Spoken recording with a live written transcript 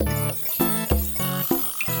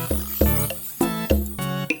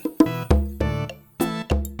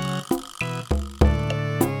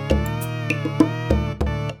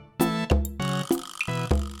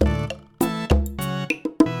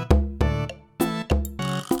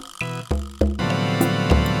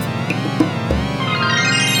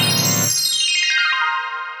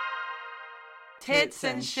Tits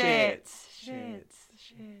and shits.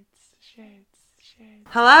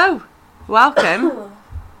 Hello, welcome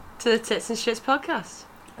to the Tits and Shits podcast.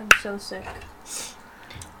 I'm so sick.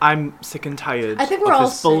 I'm sick and tired I think we're of all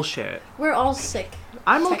this sick. bullshit. We're all sick.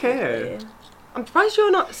 I'm okay. I'm surprised you're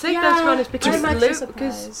not sick, though, to be honest, because I'm actually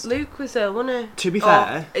surprised. Luke was ill, wasn't he? To be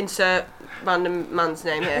fair, insert random man's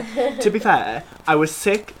name here. to be fair, I was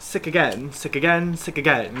sick again,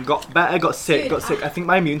 got better, got sick, Dude, got sick. I think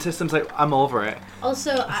my immune system's like, I'm over it.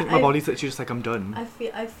 Also, I think my body's literally just like, I'm done.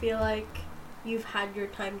 I feel like you've had your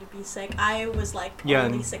time to be sick. I was like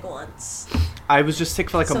only sick once. I was just sick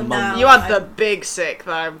for like a month. You had the big sick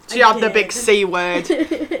though. You had the big C word.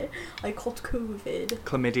 I caught COVID.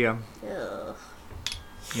 Chlamydia. Ugh.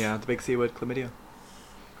 Yeah, the big C word, chlamydia.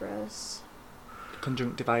 Gross.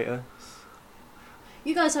 Conjunctivitis.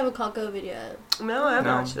 You guys haven't caught COVID yet. No, I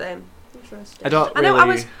haven't actually. Interesting. I don't I know.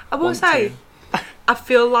 really I will want say, I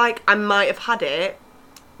feel like I might have had it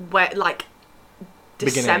where like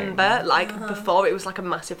December, before it was like a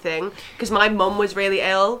massive thing, because my mum was really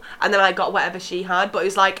ill, and then I got whatever she had, but it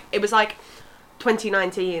was like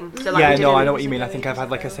 2019. So, like, yeah, no, I know what you mean. I think I've had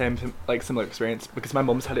like a similar experience because my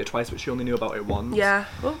mum's had it twice, but she only knew about it once. Yeah.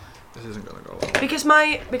 Well, this isn't gonna go well. Because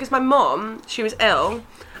my mum, she was ill.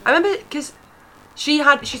 I remember because she's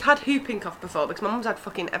had whooping cough before, because my mum's had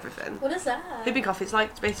fucking everything. What is that? Whooping cough is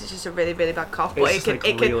like basically just a really, really bad cough, but It's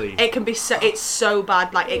it can be so, it's so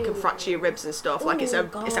bad, like it can fracture your ribs and stuff. Like it's a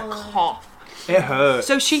cough. It hurts.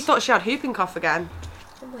 So she thought she had whooping cough again.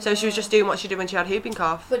 So she was just doing what she did when she had whooping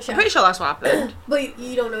cough. But I'm pretty sure that's what happened. But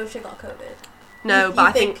you don't know if she got COVID. No,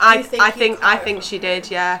 but I think she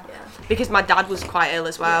did. Yeah. Because my dad was quite ill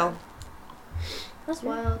as well. That's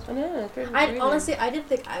wild. I know. Honestly, I didn't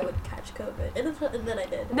think I would catch COVID, and then I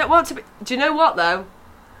did. No, well, do you know what though?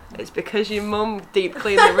 It's because your mum deep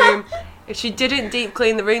cleaned the room. If she didn't deep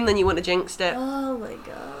clean the room, then you wouldn't have jinxed it. Oh my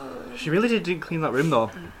god. She really didn't clean that room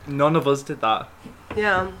though. None of us did that.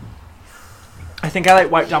 Yeah. I think I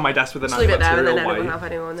like wiped down my desk with an Just leave it there and then antibacterial everyone wipe. have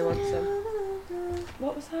anyone they want to.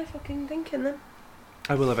 What was I fucking thinking then?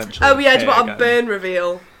 I will eventually. Oh yeah, do you want a again. burn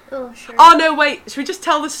reveal? Oh sure. Oh no, wait. Should we just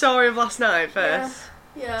tell the story of last night first?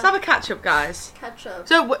 Yeah. Let's have a catch up, guys. Catch up.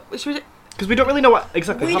 So should we? Because we don't really know what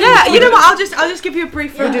exactly happened. Yeah, you know what? I'll just give you a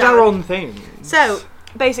brief. We did our own thing. So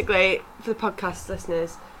basically, for the podcast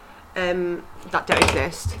listeners, that don't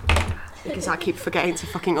exist because I keep forgetting to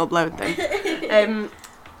fucking upload them.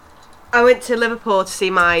 I went to Liverpool to see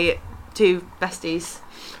my two besties,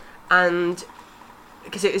 and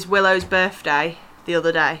because it was Willow's birthday the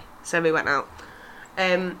other day, so we went out.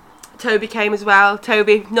 Toby came as well.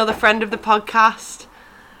 Toby, another friend of the podcast,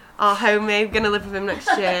 our homie, gonna live with him next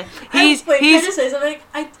year. Wait, can I just say something?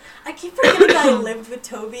 I keep forgetting that I lived with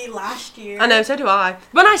Toby last year. I know, so do I.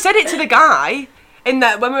 When I said it to the guy when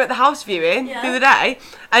we were at the house viewing the other day,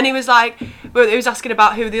 and he was like, he was asking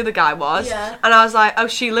about who the other guy was, and I was like, oh,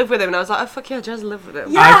 she lived with him, and I was like, oh fuck yeah, Jez lived with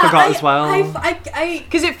him. Yeah, I forgot as well.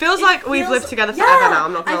 Because it feels like we've lived together forever now.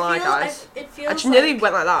 I'm not gonna lie, guys. It feels I just nearly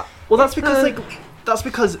went like that. Well, that's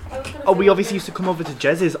because we obviously used to come over to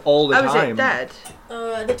Jez's all the time. Oh, is it dead?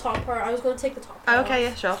 The top part. I was going to take the top part. Oh, okay,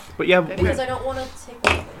 yeah, sure. But yeah, because I don't want to take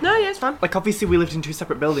the No, yeah, it's fine. like obviously we lived in two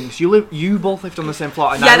separate buildings. You both lived on the same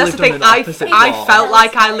floor, and yeah, I that's lived the thing. on an opposite floor. I felt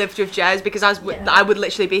like I lived with Jez because I would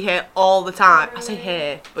literally be here all the time. I say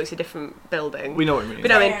here, but it's a different building. We know what you mean.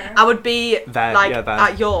 But I mean, I would be there, like there.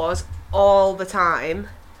 at yours all the time.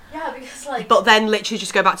 Yeah, because like. But then literally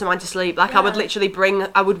just go back to mine to sleep. Like I would literally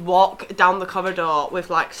I would walk down the corridor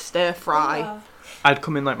with like stir fry. Yeah. I'd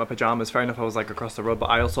come in like my pajamas. Fair enough, I was like across the road,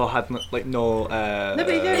 but I also had like no. No,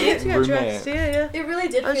 but you don't get to get roommate. dressed. Yeah. It really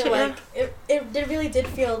did feel like it really did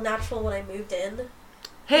feel natural when I moved in.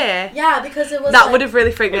 Here. Yeah, because it was. That would have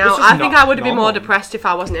really freaked me out. just I think I would have been more normal. depressed if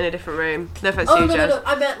I wasn't in a different room. No offense to you, Jez. No.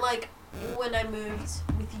 I meant like when I moved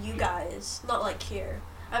with you guys, not like here.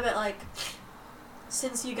 I meant like.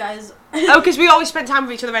 Since you guys... Oh, because we always spent time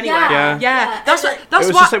with each other anyway. Yeah. That's like, why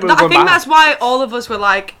like we were I going think back. that's why all of us were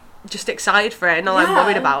like just excited for it and not like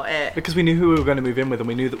worried about it. Because we knew who we were going to move in with, and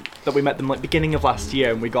we knew that we met them like beginning of last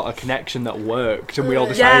year, and we got a connection that worked, and we all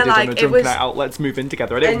decided on a drunk night out, let's move in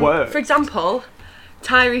together, and it worked. For example,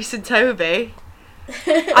 Tyrese and Toby.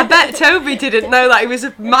 I bet Toby didn't know that he was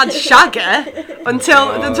a mad shagger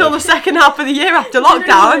until the second half of the year after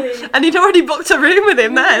lockdown, and he'd already booked a room with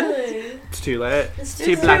him then. It's too late. It's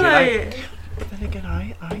too too bloody late. late. But then again,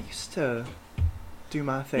 I used to do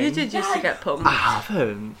my thing. You did used to get pumped. I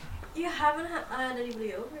haven't. You haven't had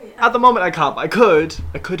anybody over yet. At the moment, I can't. But I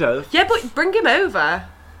could have. Yeah, but bring him over.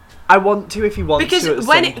 I want to if he wants to. At some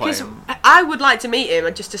point. Because I would like to meet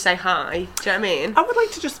him just to say hi. Do you know what I mean? I would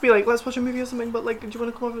like to just be like, let's watch a movie or something, but like, do you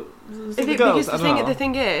want to come over and see the Because girls? the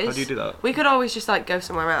thing is, how do you do that? We could always just like go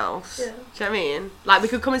somewhere else. Yeah. Do you know what I mean? Like we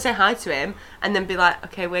could come and say hi to him, and then be like,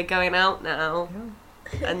 okay, we're going out now,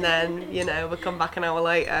 and then we'll come back an hour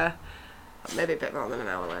later. Maybe a bit more than an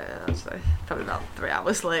hour later, actually. Probably about 3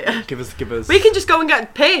 hours later. Give us. We can just go and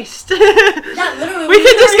get pissed. Yeah, literally. We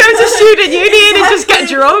can just go to student union and just get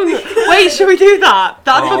drunk. Wait, should we do that?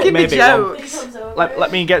 That'd fucking be jokes.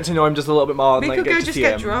 Let me get to know him just a little bit more. We and, could get go to just see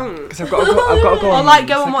get him. drunk. Because I've got to go. Or on like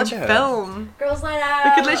go and watch a second film. Girls' night out.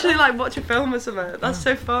 We could literally like watch a film or something. That's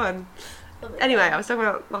so fun. Anyway, I was talking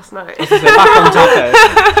about last night. back on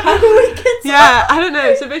topic. Yeah, I don't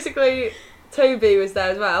know. So basically, Toby was there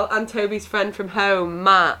as well, and Toby's friend from home,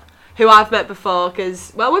 Matt, who I've met before,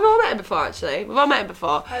 because, well, we've all met him before, actually. We've all met him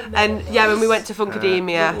before. And, yeah, when we went to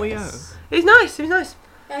Funkademia. He was nice,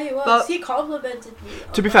 Yeah, he was. But, he complimented me.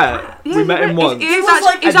 To be fair, we met him once. He was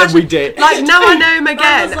like, and then we did. Like, now I know him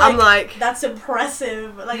again, I'm like... That's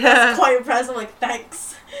impressive. Like, that's quite impressive. I'm like,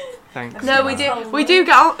 thanks. Thanks. No, we do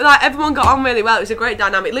get on, like, everyone got on really well. It was a great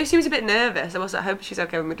dynamic. Lucy was a bit nervous. I hope she's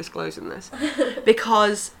okay when we're disclosing this.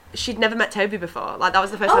 Because she'd never met Toby before. Like, that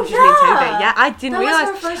was the first time she'd meet Toby. Yeah, I didn't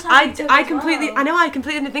realise. I completely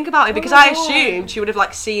didn't think about it because I assumed she would have,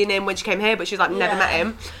 like, seen him when she came here, but she's, like, never met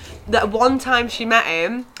him. The one time she met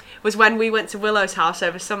him was when we went to Willow's house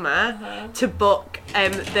over summer to book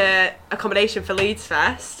the accommodation for Leeds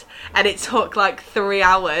Fest. And it took like 3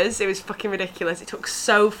 hours. It was fucking ridiculous. It took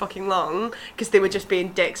so fucking long because they were just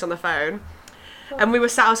being dicks on the phone. And we were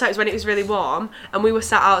sat outside, it was when it was really warm, and we were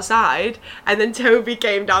sat outside, and then Toby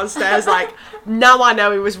came downstairs like, now I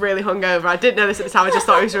know he was really hungover. I didn't know this at the time, I just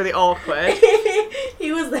thought it was really awkward.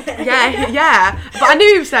 He was there. Yeah. But I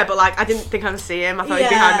knew he was there, but like, I didn't think I'd see him. I thought he'd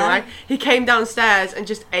be hiding away. He came downstairs and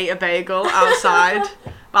just ate a bagel outside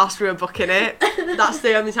whilst we were booking it. That's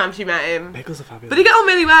the only time she met him. Bagels are fabulous. But they get on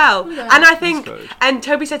really well. Yeah. And I think, and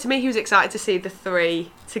Toby said to me he was excited to see the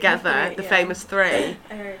three together, the famous three.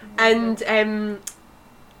 And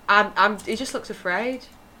he just looks afraid.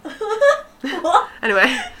 What?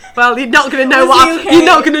 Anyway, well, you're not gonna know you're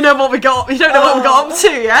not gonna know what we got. You don't know what we got up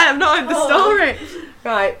to, yeah? I've not heard the story.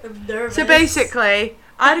 Right. I'm nervous. So basically,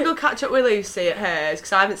 I had to go catch up with Lucy at hers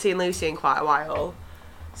because I haven't seen Lucy in quite a while.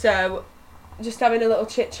 So, just having a little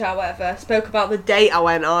chit chat, whatever. Spoke about the date I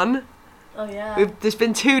went on. Oh yeah. There's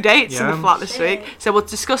been 2 dates in the flat this week, so we'll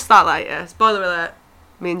discuss that later. Spoiler alert: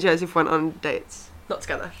 me and Joseph went on dates, not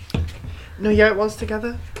together. No, yeah, it was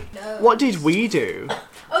together. No. What did we do?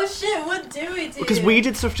 Oh shit! What do we do? Because we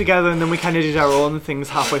did stuff together, and then we kind of did our own things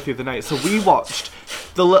halfway through the night. So we watched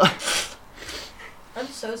the little. I'm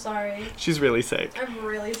so sorry. She's really sick. I'm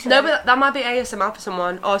really sick. No, but that might be ASMR for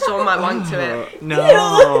someone, or someone might want to it.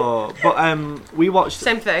 No, but we watched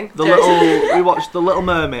Same thing. we watched the Little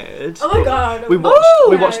Mermaid. Oh my god. We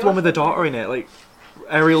watched the one with the daughter in it, like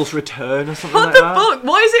Ariel's Return or something What like the that. fuck?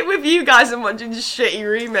 What is it with you guys and watching just shitty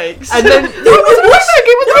remakes? And then it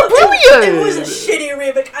was brilliant. It was a shitty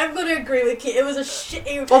remake. I'm gonna agree with Kate. It was a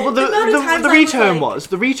shitty. Well, the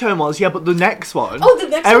return was yeah, but the next one. Oh, the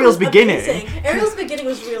next Ariel's one was Beginning. Amazing. Ariel's Beginning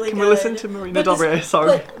was really Can good. we listen to Marina Del Rey?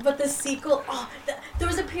 Sorry. But the sequel. Oh, there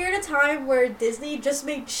was a period of time where Disney just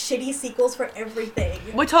made shitty sequels for everything.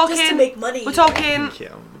 We're talking just to make money. We're talking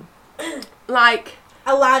like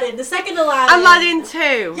Aladdin, the second Aladdin. Aladdin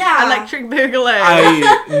 2. Yeah. Electric Boogaloo.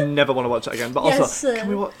 I never want to watch it again. But Yes.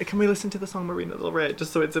 also, can we listen to the song Marina Del Rey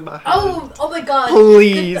just so it's in my head? Oh my god.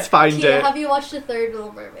 Please find Kia, it. Have you watched the third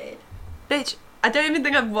Little Mermaid? Bitch, I don't even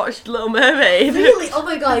think I've watched Little Mermaid. Really? Oh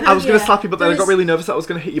my god. I was gonna Kia, slap you, but then I got there's- really nervous that I was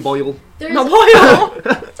gonna hit you, Boyle. Not boil.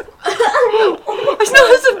 It's not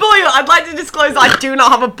just a boil. I'd like to disclose that I do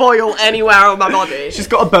not have a boil anywhere on my body. She's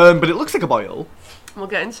got a burn, but it looks like a boil. We'll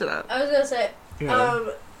get into that. I was gonna say, Yeah.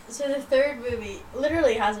 so the third movie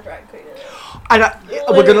literally has a drag queen in it. And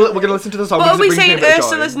we're gonna listen to the song. But are because we it brings me saying a bit of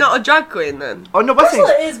Ursula's joy. not a drag queen then? Oh no, but I Ursula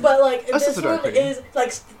think is, but like Ursula's this a drag one queen. is like.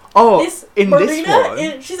 this Marina, this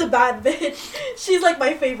one she's a bad bitch. She's like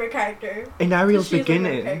my favorite character. in Ariel's She's like my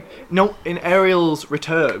Beginning. character. No, in Ariel's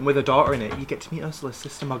Return with a daughter in it, you get to meet Ursula's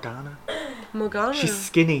sister Morgana. Morgana. She's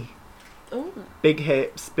skinny, Oh. big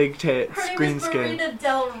hips, big tits, Her name green is skin. Marina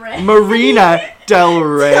Del Rey. Marina Del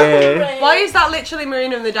Rey. Why is that literally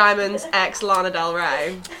Marina and the Diamonds ex Lana Del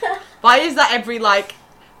Rey? Why is that every like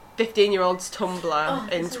 15-year-old's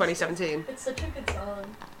Tumblr in 2017? It's such a good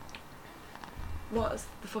song. What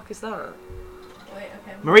the fuck is that? Wait,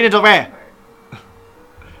 okay. Marina Del Rey.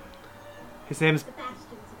 His name's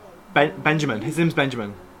Benjamin. His name's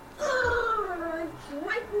Benjamin.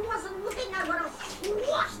 Triton wasn't looking. I would have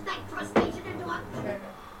squashed that crustacean into a... Okay.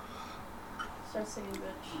 Start singing,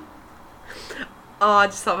 bitch. Oh, I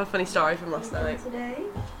just thought of a funny story from last night.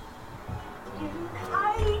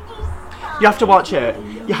 You have to watch it.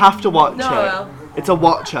 You have to watch No, it. I will. It's a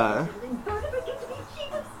watcher.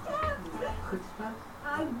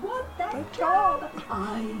 I want that job.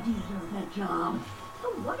 I deserve that job.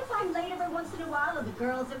 But what if I'm late every once in a while and the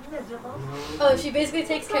girls are miserable? Oh, she basically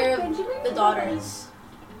takes care of the daughters.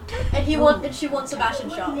 And she wants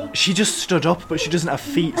Sebastian's job. She just stood up, but she doesn't have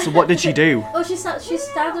feet, so what did she do? Oh, she stands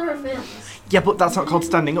on her fins. Yeah, but that's not called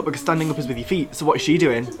standing up, because standing up is with your feet, so what is she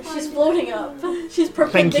doing? She's floating up. She's Thank you.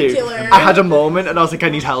 perpendicular. I had a moment, and I was like, I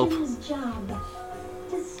need help. His job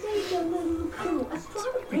to stake a little crew, a strong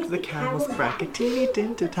Make the camels crack a teeny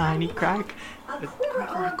dint, a tiny crack. A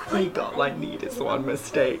crack or a quake, all I need is one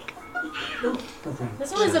mistake.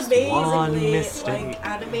 This one is Just one amazingly mistake.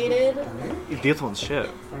 animated. The other one's shit.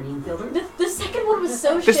 The second one was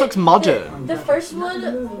so shit. This looks modern. The first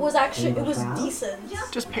one was actually decent.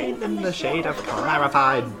 Just paint in the shade of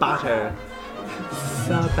clarified butter.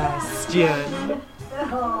 Sebastian.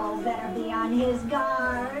 Oh, better be on his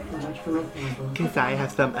guard. Cause I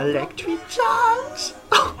have some electric charge.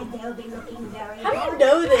 And they'll be looking very How do you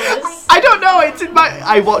know this? I don't know, it's in my...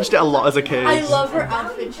 I watched it a lot as a kid. I love her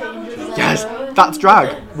outfit changes. Though. Yes, that's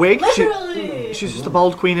drag. Wig? Literally. She's just a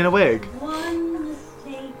bald queen in a wig. one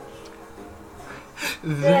mistake.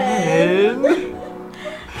 Then...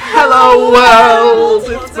 Hello world,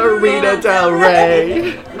 it's Marina Del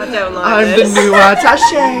Rey. I don't like I'm this. the new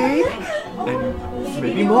attaché. And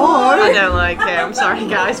maybe more. I don't like it. I'm sorry,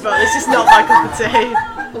 guys, but this is not my cup of tea.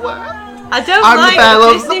 I don't I'm like the belle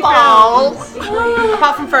of Disney the ball. films.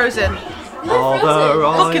 Apart from Frozen. All the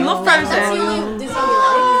Fucking love royal- That's the Frozen. only Disney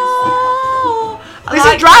I I This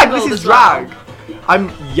like is drag. Tangled This is as well. drag.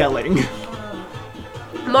 I'm yelling.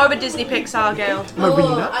 More of a Disney Pixar girl. like.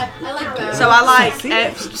 Marina. I like both. So I like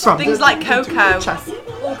From things the- like Coco,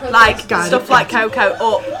 Oh, like Got it, stuff like Coco,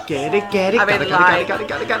 Up, Get it, get it. I really like. Got it,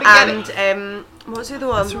 got it, got it, got it. and what's the other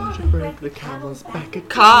one? Break the camel's back. a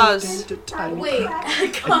Cars. tiny Wait,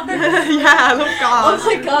 crack. Cars. Yeah, I love Cars. Oh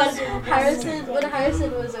my god, when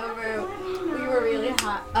Harrison was over, we were really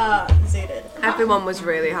zooted. Everyone was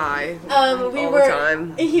really high. We all were. the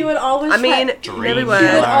time. He would always. I mean, try- really Dream were.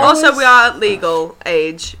 killer. Also, we are at legal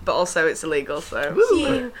age, but also it's illegal, so.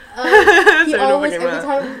 he So always don't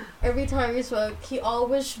fucking every time we spoke, he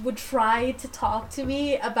always would try to talk to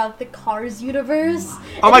me about the Cars universe.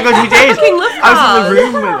 Oh my god, you did! fucking love I was in the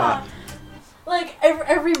Cars. room with that. Like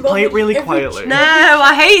every moment. Play it really every- quietly. No,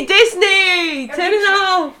 I hate Disney! Turn it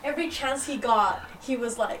off! Every chance he got, he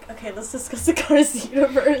was like, "Okay, let's discuss the Cars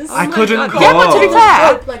universe." I my couldn't God. call. Yeah, but to be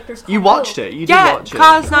fair, Like, there's You watched it. You did Yeah, watch it.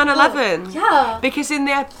 Cars 9/11. Yeah. Because in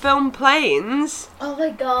their film Planes, Oh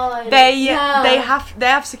my god. they Yeah.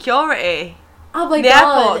 have security Oh my in the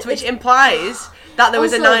god. airports, which implies that there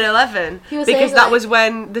was a Also, 9/11 he was because saying, that like- was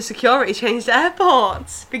when the security changed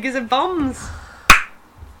airports because of bombs.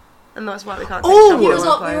 And that's why we can't take Oh! shots He on was a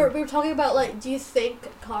all, plane. we were talking about like, do you think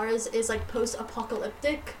Cars is like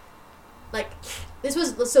post-apocalyptic? Like, this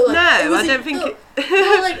was so like. No, it was I don't think no, it-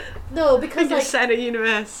 no, like no, because Because like set a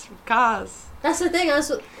universe of Cars. that's the thing.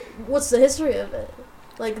 What's the history of it?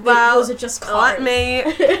 Like, Well, was it just Cars? let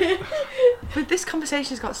me. But this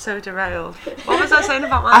conversation's got so derailed. What was I saying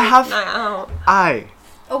about my I have- night out?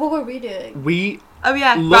 Oh, what were we doing? We Oh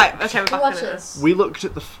yeah, Look- right. Okay, we're We back watched on it. this. we looked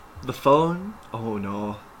at the phone. Oh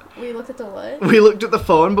no. We looked at the what? We looked at the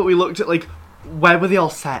phone, but we looked at like where were they all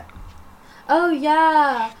set? Oh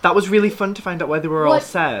yeah, That was really fun to find out where they were all What-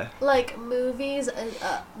 set. like movies and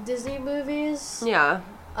Disney movies. Yeah.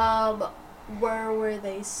 Where were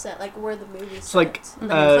they set? Like, where the movies So like set?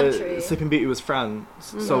 Like a country. Sleeping Beauty was France,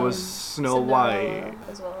 so was Snow Cinderella White.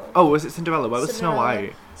 as well. Oh, was it Cinderella? Where was Snow Cinderella.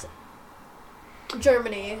 White?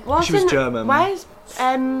 Germany. She was German. Where's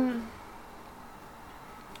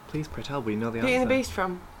Please, Pretel, we know the Beauty and answer. the Beast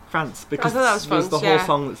from? France, because thought that was there's the France, whole yeah.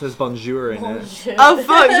 song that says Bonjour in it. Bullshit. Oh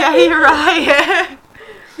fuck yeah, you're right.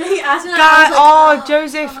 He asked me God, that. I was like,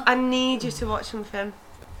 Joseph, I need you to watch something.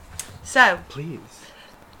 So, Please.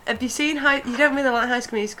 have you seen You don't really like High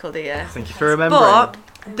School Musical, do you? Thank you for remembering. But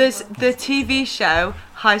there's the TV show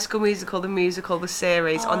High School Musical, the musical, the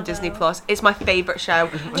series on Disney Plus. It's my favourite show.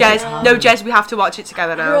 Jez, we have to watch it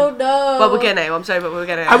together now. Bro, no. Well, we're gonna. I'm sorry, but we're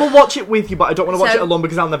gonna. I will watch it with you, but I don't want to watch So- it alone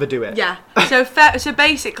because I'll never do it. Yeah. So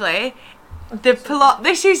basically, the plot.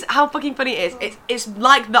 This is how fucking funny it is. It's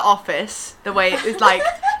like The Office. The way it's like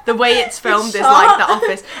the way it's filmed is like The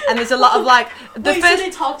Office, and there's a lot of like the Wait, first. so they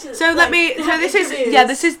talk to. So like, let me. they So have this is interviews.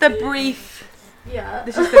 this is the brief. Yeah.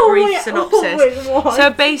 This is the brief synopsis. Wait, So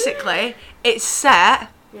basically, it's set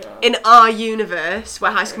yeah. in our universe where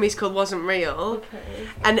High School Musical wasn't real, Okay.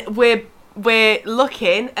 and we're we're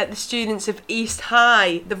looking at the students of East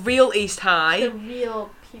High, the real East High. The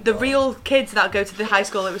real people. The real kids that go to the high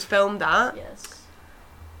school it was filmed at. Yes.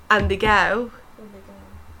 And they go, Oh my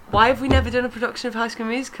god. why have we never done a production of High School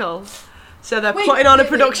Musical? So they're putting on a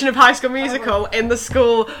production of High School Musical in the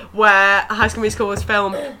school where High School Musical was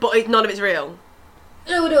filmed, but none of it's real.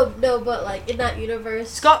 No, but like in that universe.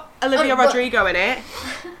 It's got Olivia but- Rodrigo in it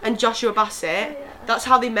and Joshua Bassett. Yeah. That's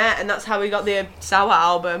how they met, and that's how we got the Sour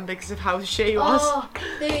album, because of how she was.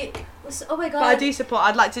 Oh my god. But I do support.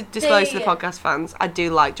 I'd like to disclose to the They- podcast fans, I do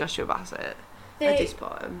like Joshua Bassett. I do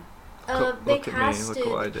support him. They Look at me, casted. look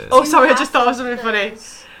what I did. Oh, sorry, I just thought of something funny.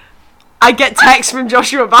 I get texts from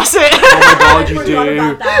Joshua Bassett. Oh my god, you I do. forgot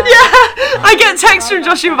about that. Yeah, I get texts from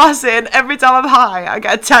Joshua Bassett every time I'm high. I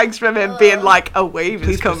get a text from him being like, "A wave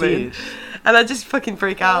Please is coming," proceed. and I just fucking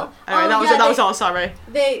freak out. Anyway, that was all. Sorry.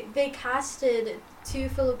 They casted two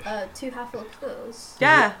half Filipinos.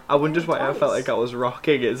 Yeah. I wondered why I felt like I was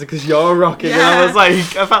rocking. It's because you're rocking, and Yeah. I was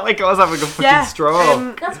like, I felt like I was having a fucking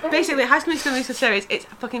stroke. That's great. Basically, High School Musical series, it's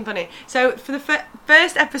fucking funny. So for the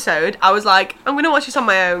first episode, I was like, I'm gonna watch this on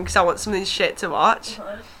my own because I want something shit to watch,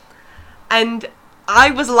 and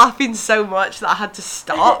I was laughing so much that I had to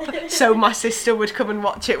stop so my sister would come and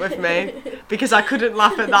watch it with me because I couldn't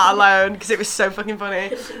laugh at that alone because it was so fucking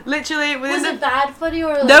funny. Literally, Was it bad funny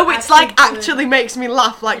or like no, it's like good? actually makes me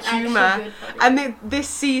laugh, like Actually humour. good funny. And this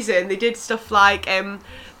season they did stuff like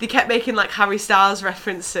they kept making like Harry Styles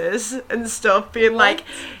references and stuff, being like,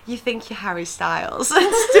 "You think you're Harry Styles,"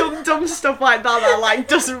 and still dumb stuff like that like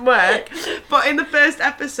doesn't work. But in the first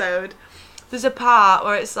episode, there's a part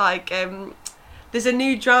where it's like there's a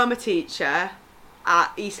new drama teacher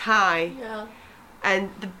at East High, Yeah. and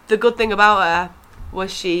the good thing about her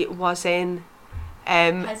was she was in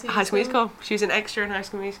High School Musical. She was an extra in High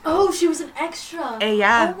School Musical. Oh, she was an extra.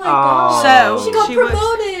 Yeah. Oh my god. So she got she was-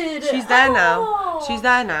 promoted. She's there Oh. now. She's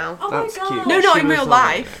there now. Oh That's my god. cute. No, not She in was real not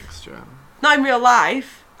an life. extra. Not in real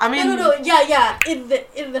life. I mean, No. Yeah. In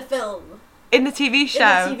the film. in the TV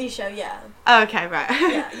show. In the TV show, yeah. Oh, okay, right.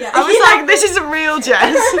 Yeah. I was like, this isn't real,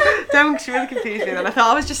 Jess. She really confused me then. I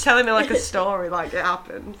thought I was just telling her like a story, like it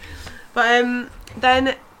happened. But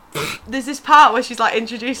then there's this part where she's like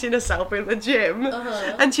introducing herself in the gym,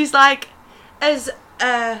 and she's like, as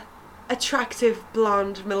a attractive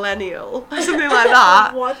blonde millennial, or something like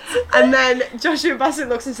that. What? And then Joshua Bassett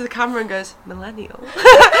looks into the camera and goes, millennial.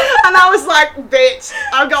 And I was like, bitch,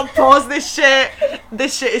 I've got to pause this shit.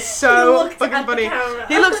 This shit is He so looked fucking at the funny. camera.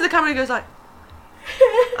 He looks at the camera and he goes like,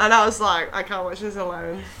 and I was like, I can't watch this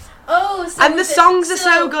alone. Oh, so And the songs are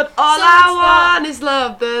so good. All so I want is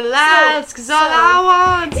love, the last, cause all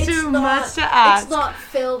I want is too much to ask. It's not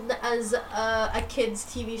filmed as a kids'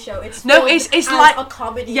 TV show. It's No, filmed it's as like a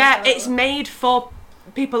comedy. Yeah, show. it's made for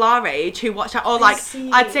people our age who watch that, or like see.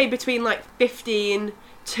 I'd say between like 15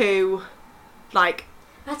 to like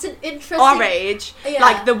That's an interesting. our age, Yeah.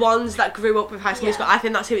 like the ones that grew up with High School Yeah. Musical. I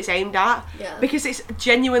think that's who it's aimed at Yeah. because it's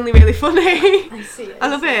genuinely really funny. I see. I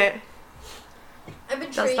love it. I'm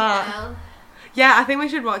intrigued that. now. Yeah, I think we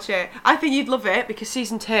should watch it. I think you'd love it because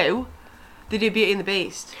season 2 they do Beauty and the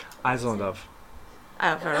Beast. I zoned off.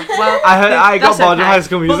 Oh, fair enough. Well, I got that's bored of okay. High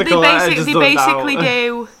School But Musical. I just they zoned basically out.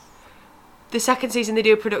 do. The second season they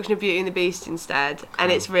do a production of Beauty and the Beast instead, and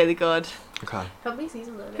it's really good. Okay. How many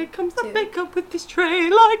seasons are there? Here comes the Two. makeup with this tray,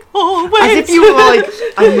 like always. As if you were like,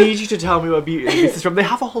 I need you to tell me what Beauty and the Beast is from. They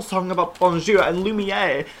have a whole song about bonjour, and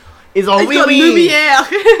Lumiere is on It's wee got wee. Lumiere.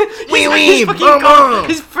 Wee wee. He's fucking called.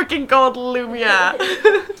 He's freaking called Lumiere.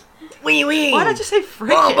 Wee wee. Why did I just say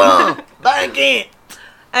freaking? Thank it.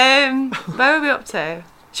 Where are we up to?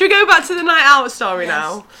 Should we go back to the night out story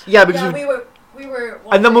now? Yeah, because Yeah, we were.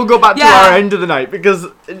 and then we'll go back to Yeah. our end of the night because No,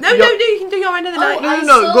 you can do your end of the night.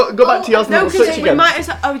 Go back to yours and No, then we'll because switch we again. might as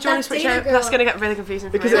well. Oh, do you want to That switch Dana out? girl. That's going to get really confusing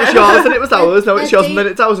for Because me. it was yours and it was ours. Now it's yours and then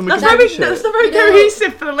it's ours and we That's can very, finish that's it. not very You know-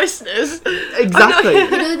 cohesive for the listeners. Exactly.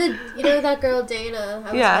 You know that girl Dana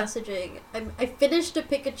I was Yeah. messaging. I finished a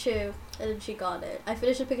Pikachu and then she got it. I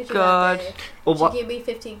finished a Pikachu Good. that day. Well, She what? gave me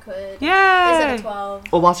 15 quid. Instead Yay! of 12.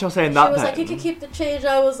 Well, whilst you're saying She that, was then. like, you can keep the change.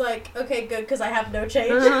 I was like, okay, good, because I have no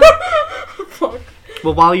change. Fuck.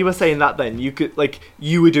 Well, while you were saying that, then you could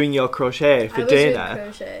you were doing your crochet for I was doing Dana,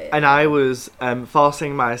 crochet. and I was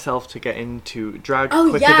forcing myself to get into drag Oh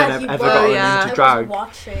quicker yeah, than I've he ever was. gotten Yeah. into I drag. was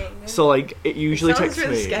watching. So it usually Sounds takes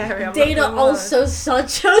really me. scary. I'm not Dana gonna lie. also saw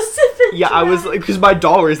Joseph in Yeah, I was drag. because my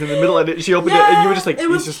door is in the middle and she opened it and you were just like, It he's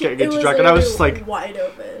was just hu- getting it into was drag, and I was just literally like wide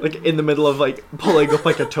open. in the middle of pulling up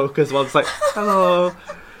a tuck as well, just like hello,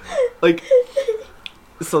 like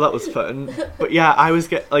So that was fun. But yeah, I was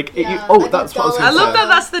that's what I was I going to say. love that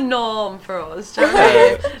that's the norm for us. Do you know what I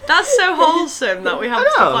mean? That's so wholesome that we have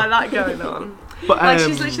stuff like that going on. But, like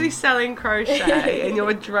she's literally selling crochet and you're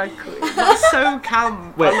a drag queen. That's so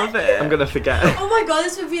camp. Wait, I love it. I'm going to forget. Oh my god,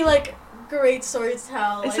 this would be like great story to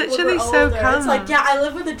tell. It's like, literally when we're so older. camp. It's like, yeah, I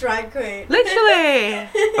live with a drag queen. Literally.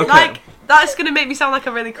 Okay. Like, that's going to make me sound like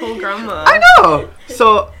a really cool grandma. I know!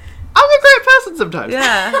 So, I'm a great person sometimes.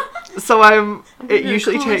 Yeah. So it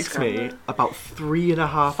usually cool takes me grandma. about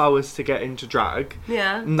 3.5 hours to get into drag.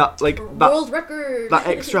 Yeah. And that, World record. that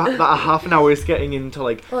extra, that half an hour is getting into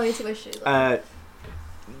into my shoes.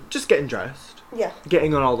 just getting dressed. Yeah.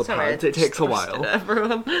 Getting on all the Sorry, pads. It takes a while.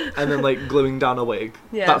 Everyone. And then gluing down a wig.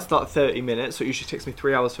 Yeah. That's not 30 minutes, so it usually takes me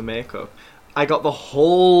 3 hours for makeup. I got the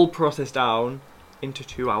whole process down into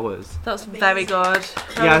 2 hours. That's very good.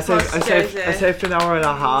 Yeah, I saved an hour and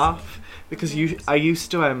a half because I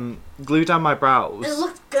used to glue down my brows. It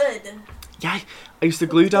looked good. Yeah, I used to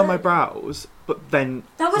glue down my brows, but then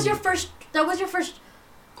That was your first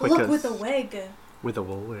Quickest. look with a wig. with a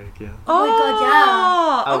wool wig, yeah. Oh my god,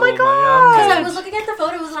 yeah. Oh my Oh god. Because I was looking at the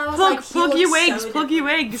photos and I was like, Plug your wigs, plug your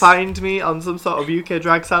wigs. Find me on some sort of UK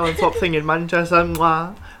drag style and swap thing in Manchester.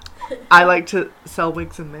 Mwah. I like to sell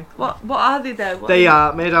wigs and makeup. What are they though? They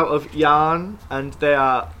are made out of yarn and they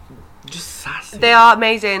are just sassy. They are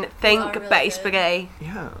amazing. They Think are really Betty good. Spaghetti.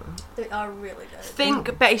 Yeah. They are really good.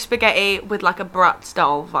 Think Betty Spaghetti with like a Bratz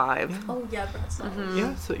doll vibe. Oh yeah, Bratz style.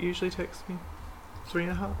 Yeah, so it usually takes me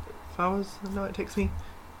 3.5 hours. And now it takes me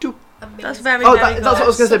 2. Amazing. That's very, Oh, very that's what I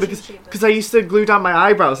was good. going to say because I used to glue down my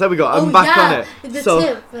eyebrows. There we go. I'm back on it. The So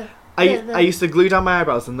tip. I used to glue down my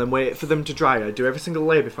eyebrows and then wait for them to dry. I'd do every single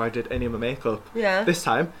layer before I did any of my makeup. Yeah. This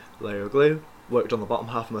time, layer of glue, worked on the bottom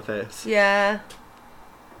half of my face. Yeah.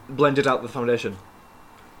 Blended out the foundation.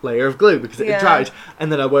 Layer of glue because it Yeah. had dried.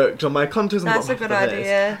 And then I worked on my contours on the That's a bottom good half of my face.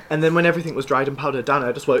 idea. And then when everything was dried and powdered down,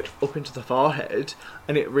 I just worked up into the forehead.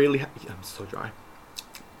 And it really... I'm so dry.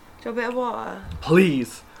 Do you want a bit of water?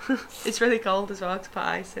 Please. It's really cold as well to put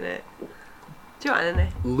ice in it. Do you want any?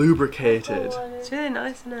 Lubricated. It's really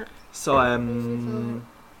nice, isn't it? So, I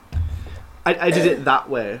did it that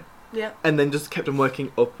way. Yeah. And then just kept on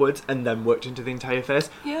working upwards and then worked into the entire face.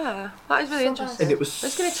 Yeah. That is really So interesting. And it was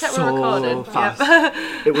Let's gonna check so we're recording. fast. Yep.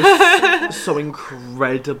 It was so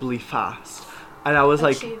incredibly fast. And I was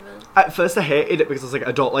like, Achievement. at first I hated it because I was like,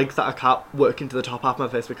 I don't like that I can't work into the top half of my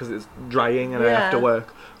face because it's drying and I have to Yeah.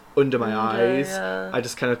 work under my eyes. Yeah. I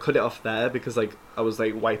just kind of cut it off there because I was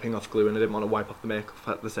wiping off glue and I didn't want to wipe off the makeup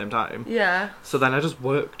at the same time. Yeah. So then I just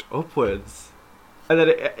worked upwards. And then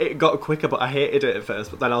it got quicker, but I hated it at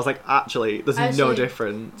first. But then I was like, actually, there's no Actually,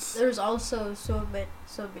 difference. There's also so many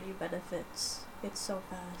benefits. It's so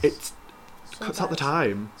fast. It so cuts out the fast.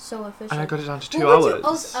 time. So efficient. And I got it down to 2 What would you- hours. I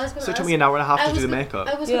was gonna So it took ask- me an hour and a half I to do was the gonna- makeup.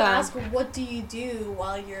 I was gonna Yeah. ask, what do you do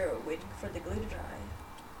while you're waiting for the glue to dry?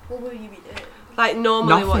 What would you be doing? Like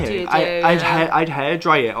normally, Nothing. what do you do? I'd hair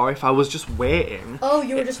dry it, or if I was just waiting, Oh,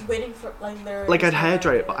 you were just waiting for there. like I'd hair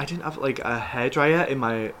dry it, but I didn't have like a hair dryer in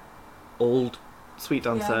my old suite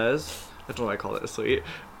downstairs. I don't know why I call it a suite.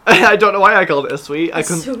 I don't know why I called it a suite. I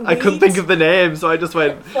couldn't think of the name, so I just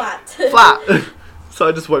went flat. flat. So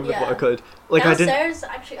I just went with what I Yeah. could. Like Downstairs,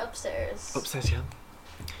 actually upstairs. upstairs, yeah.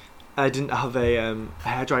 I didn't have a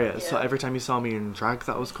hair dryer, so Yeah. every time you saw me in drag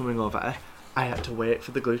that was coming over, I had to wait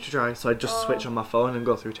for the glue to dry. So I'd just switch on my phone and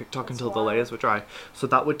go through TikTok That's until the wild. layers were dry. So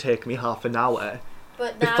that would take me half an hour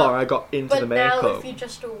But now, before I got into the makeup. now if you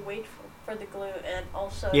just wait for the glue and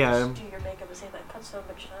also Yeah. just do your makeup and say that cuts so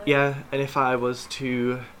much time. Yeah, and if I was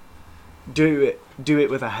to do it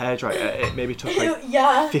with a hairdryer, it maybe took like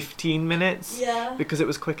yeah. 15 minutes Yeah. because it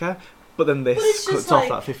was quicker. But then this But it's cuts just off like-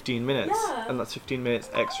 that 15 minutes, Yeah. and that's 15 minutes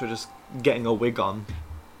extra just getting a wig on.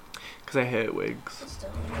 Because I hate wigs. But still.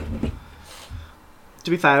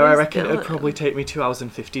 To be fair, I Please reckon do it would it. probably take me 2 hours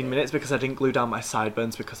and 15 minutes because I didn't glue down my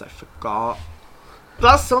sideburns because I forgot.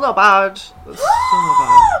 But that's still not bad. That's still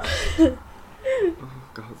not bad. Oh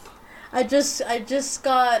god. I just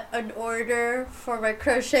got an order for my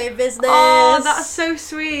crochet business. Oh, that's so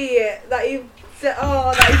sweet that you did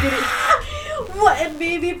it. What, and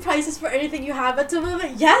maybe prices for anything you have at the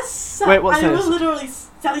moment? Yes. Wait, what's I this? will literally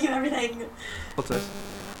sell you everything. What's this?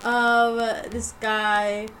 This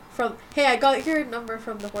guy from I got your number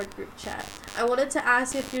from the Horde group chat. I wanted to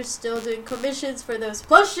ask if you're still doing commissions for those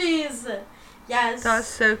plushies. Yes. That's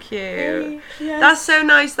so cute. Hey, yes. That's so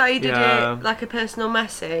nice that he did Yeah. it like a personal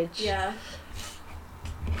message. Yeah.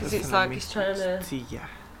 Because it's like he's trying to See, yeah.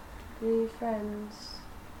 be friends.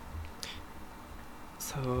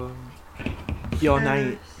 So, your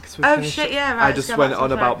night. 'cause we Oh finished- shit! Yeah, right. I let's just go went back to on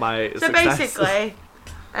the about phone. my So success. basically,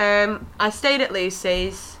 I stayed at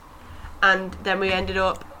Lucy's, and then we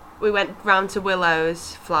went round to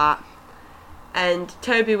Willow's flat, and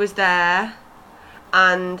Toby was there,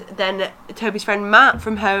 and then Toby's friend Matt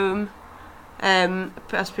from home,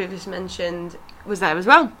 as previously mentioned, was there as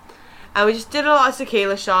well. And we just did a lot of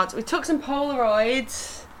tequila shots. We took some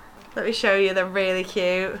Polaroids. Let me show you, they're really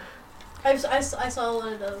cute. I saw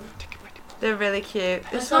one of them. They're really cute.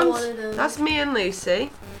 That's me and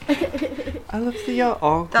Lucy. I love the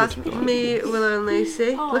awkward. That's me, Willow and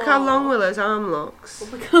Lucy. Aww. Look how long Willow's arm looks.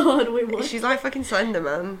 Oh my god, wait, what? She's like fucking Slender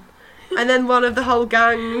Man. And then one of the whole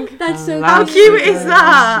gang. That's so How cute is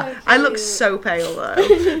that? So I look cute. so pale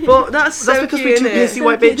though. But that's so because cute, we're two innit? busy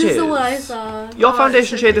white This is bitches. what I saw. Your Oh, foundation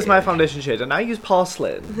it's so shade is cute. my foundation shade, and I use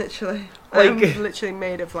porcelain. Literally. Like- I'm literally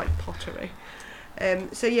made of like pottery.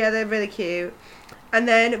 So yeah, they're really cute. And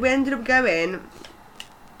then we ended up going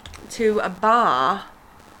to a bar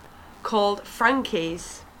called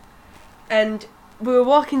Frankie's. And we were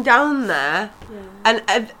walking down there, Yeah.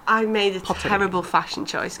 and I made a Pottery. terrible fashion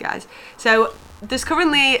choice, guys. So there's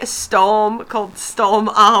currently a storm called Storm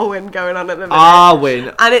Arwen going on at the minute.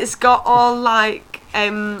 Arwen. And it's got all like I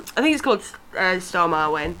think it's called Storm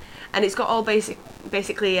Arwen, and it's got all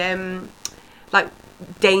basically like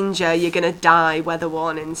danger, you're gonna die, weather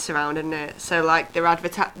warnings surrounding it. So like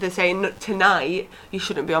they're saying tonight you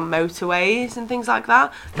shouldn't be on motorways and things like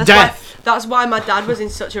that. That's why my dad was in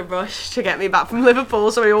such a rush to get me back from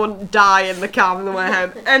Liverpool so he wouldn't die in the car on the way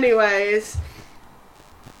home. Anyways,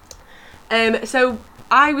 so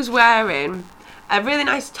I was wearing a really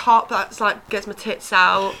nice top that's like gets my tits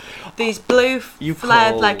out, these blue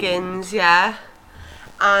flared cold. leggings, yeah,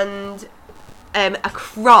 and a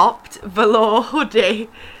cropped velour hoodie.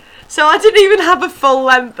 So I didn't even have a full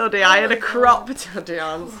length hoodie, I had a cropped hoodie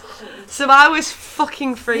on. So I was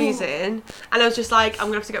fucking freezing, and I was just like, I'm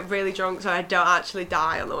gonna have to get really drunk so I don't actually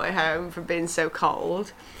die on the way home from being so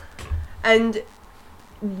cold. And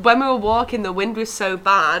when we were walking, the wind was so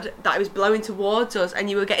bad that it was blowing towards us, and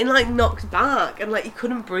you were getting like knocked back, and like you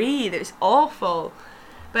couldn't breathe. It was awful.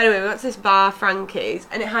 But anyway, we went to this bar, Frankie's,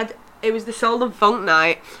 and it was the soul and funk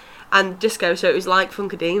night and disco, so it was like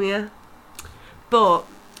Funkademia, but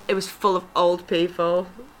it was full of old people,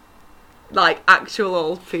 like actual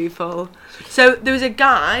old people. So there was a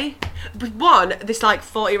guy, this like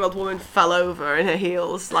 40-year-old woman fell over in her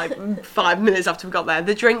heels like 5 minutes after we got there.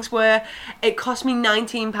 The drinks it cost me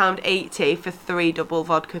 £19.80 for 3 double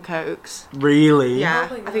vodka cokes. Really? Yeah,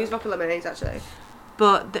 Oh my I God. think it's vodka lemonades actually,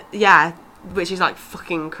 but yeah, which is like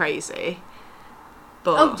fucking crazy.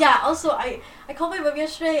 But Oh yeah. Also, I called my mom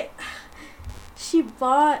yesterday. She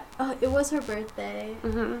bought. It was her birthday,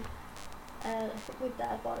 Mhm. and I think my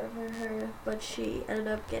dad bought her for her. But she ended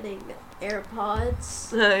up getting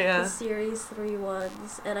AirPods, Oh the yeah. Series 3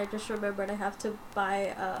 ones, and I just remembered I have to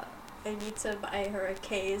buy. I need to buy her a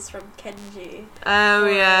case from Kenji. Oh for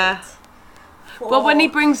yeah. it. Well, when he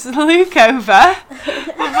brings Luke over,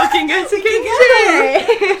 we'll fucking go to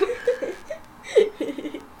Kenji.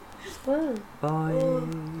 Bye.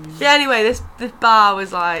 Yeah, anyway, this bar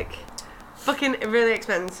was like fucking really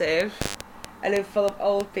expensive and then full of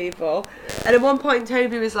old people. And at one point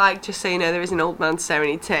Toby was like, just so you know, there is an old man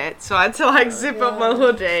staring at tits. So I had to like zip up my yeah.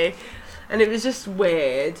 hoodie, and it was just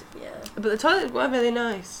weird. Yeah. But the toilets were really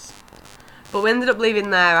nice. But we ended up leaving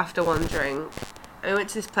there after one drink. And we went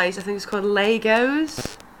to this place, I think it's called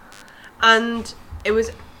Legos. And it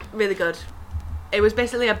was really good. It was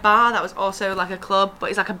basically a bar that was also like a club, but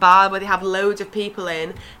it's like a bar where they have loads of people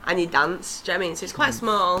in and you dance. Do you know what I mean? So it's quite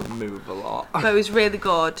small, Move a lot. but it was really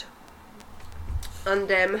good.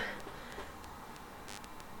 And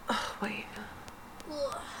oh wait,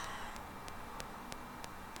 Ugh.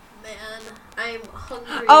 Man, I'm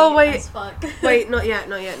hungry. Oh, wait. As fuck. wait, not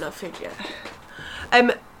food yet.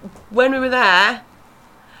 When we were there,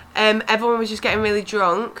 everyone was just getting really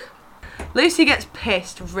drunk. Lucy gets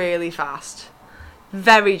pissed really fast.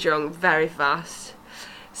 Very drunk, very fast.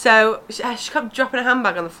 So she kept dropping her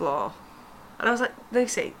handbag on the floor. And I was like,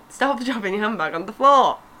 Lucy, stop dropping your handbag on the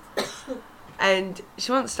floor. And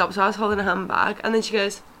she wouldn't stop, so I was holding her handbag. And then she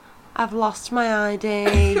goes, I've lost my ID.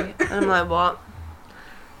 And I'm like, what?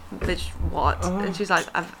 Bitch, what? Oh. And she's like,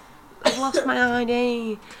 I've lost my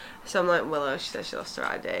ID. So I'm like, Willow, she said she lost her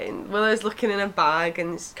ID. And Willow's looking in her bag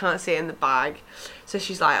and can't see it in the bag. So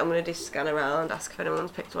she's like, I'm going to just scan around, ask if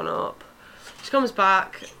anyone's picked one up. She comes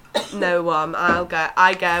back, no one. I'll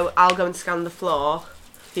go and scan the floor.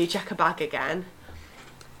 You check her bag again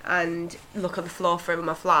and look at the floor for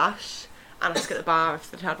my flash and ask at the bar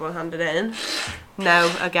if they'd had one handed in.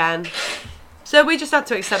 No, again. So we just had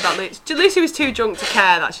to accept that Lucy was too drunk to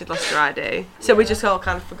care that she'd lost her ID. So we just all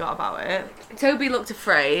kind of forgot about it. Toby looked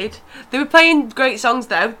afraid. They were playing great songs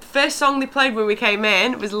though. The first song they played when we came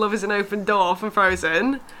in was Love is an Open Door from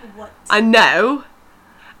Frozen. What? I know.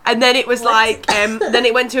 And then it was What? like, then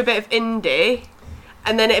it went to a bit of indie.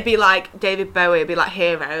 And then it'd be like David Bowie, it'd be like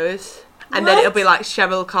Heroes. And then What? it'll be like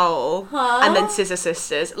Cheryl Cole. Huh? And then Scissor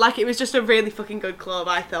Sisters. Like, it was just a really fucking good club,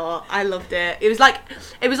 I thought. I loved it. It was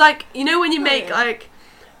like, you know when you make yeah. like,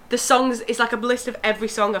 the songs, it's like a list of every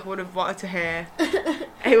song I would have wanted to hear.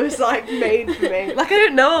 It was like made for me. Like, I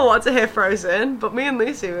didn't know I wanted to hear Frozen, but me and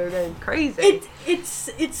Lucy were going crazy. It's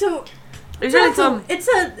so. It was really fun. It's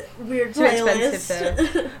a weird Too expensive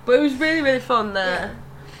playlist. though. But it was really, really fun there.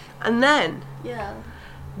 And then Yeah.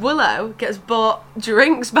 Willow gets bought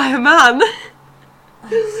drinks by a man. I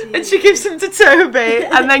see. And she gives them to Toby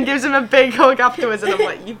and then gives him a big hug afterwards, and I'm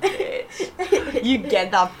like, you bitch. You get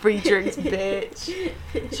that free drinks, bitch.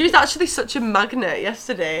 She was actually such a magnet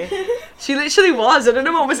yesterday. She literally was. I don't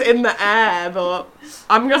know what was in the air, but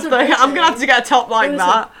I'm gonna have to get a top like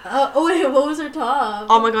that. Oh wait, what was her top?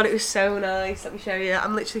 Oh my god, it was so nice. Let me show you.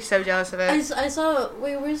 I'm literally so jealous of it. I saw.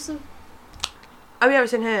 Wait, where's the? Oh yeah,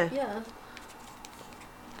 it's in here. Yeah.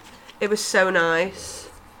 It was so nice.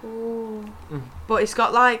 Ooh. But it's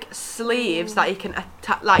got like sleeves that you can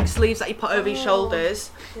like sleeves that you put over your shoulders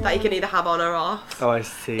that you can either have on or off. Oh, I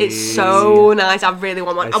see. It's so nice. I really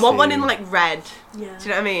want one. I want one in see. like red. Yeah. Do you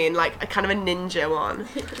know what I mean? Like a kind of a ninja one.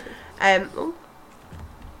 Oh,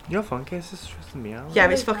 Your phone case is stressing me out. yeah, Oh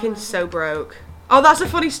it's my fucking God. so broke. Oh, that's a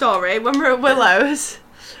funny story. When we were at Willow's,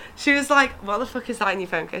 she was like, "What the fuck is that in your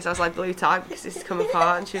phone case?" I was like, "Blue tag because it's come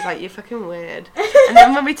apart." And she was like, "You're fucking weird." And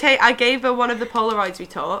then when I gave her one of the Polaroids we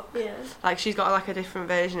took. Yeah. Like, she's got like a different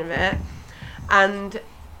version of it, and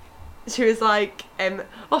she was like,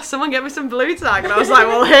 "Oh, someone get me some blue tag," and I was like,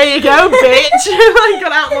 "Well, here you go, bitch." I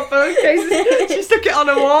got out my phone case. She stuck it on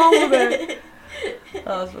a wall with it. That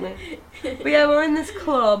was funny. But yeah, we're in this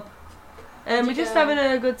club, and we're just having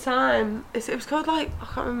a good time. It was called like, I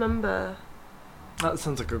can't remember. That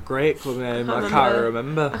sounds like a great club name. I can't can't remember.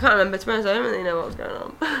 remember. I can't remember, to be honest, I don't really know what was going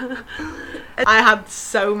on. I had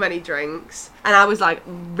so many drinks, and I was like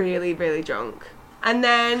really, really drunk. And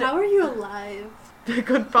then How are you alive? the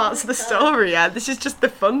good parts of the story, yeah. This is just the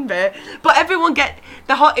fun bit. But everyone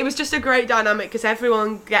it was just a great dynamic because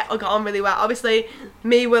everyone got on really well. Obviously,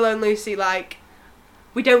 me, Willow, and Lucy, like,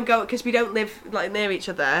 we don't go because we don't live like near each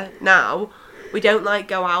other now. We don't like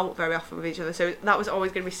go out very often with each other, so that was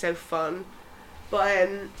always going to be so fun. But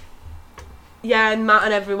yeah, and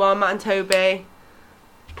Matt and Toby,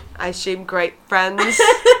 I assume great friends.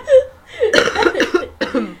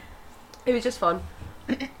 It was just fun.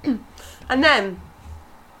 And then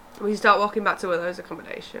we start walking back to Willow's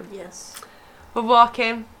accommodation. Yes. We're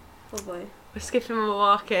walking, Oh boy. we're skipping, we're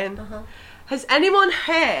walking. Uh-huh. Has anyone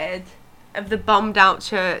heard of the bombed out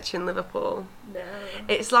church in Liverpool? No.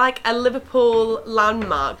 It's like a Liverpool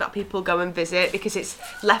landmark that people go and visit because it's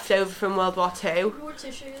left over from World War II. More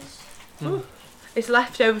tissues. It's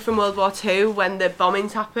left over from World War II when the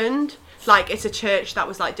bombings happened. Like, it's a church that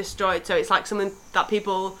was like destroyed, so it's like something that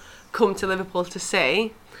people come to Liverpool to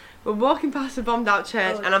see. We're walking past a bombed out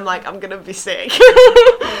church and I'm like, I'm gonna be sick.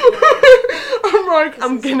 I'm like,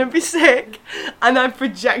 I'm gonna be sick. And I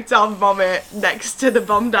projectile vomit next to the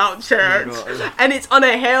bombed out church. God. And it's on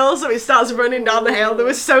a hill, so it starts running down the hill. There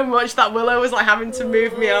was so much that Willow was like having to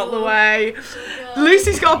move me out the way.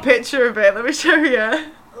 Lucy's got a picture of it, let me show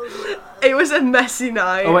you. It was a messy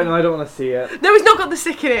night. Oh wait, no, I don't want to see it. No, it's not got the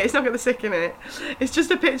sick in it. It's not got the sick in it. It's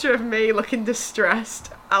just a picture of me looking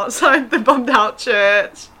distressed outside the bombed out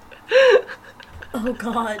church. Oh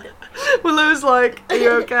god. Willow was like, "Are you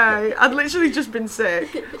okay?" I'd literally just been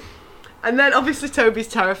sick. And then obviously Toby's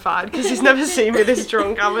terrified because he's never seen me this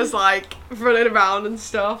drunk. I was like running around and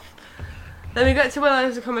stuff. Then we get to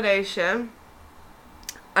Willow's accommodation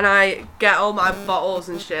and I get all my bottles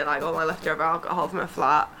and shit, like all my leftover alcohol from my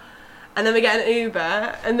flat. And then we get an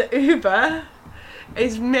Uber, and the Uber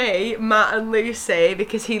is me, Matt and Lucy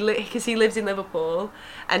because he lives in Liverpool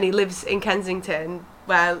and he lives in Kensington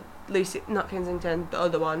where Lucy, not Kensington, the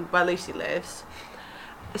other one, where Lucy lives.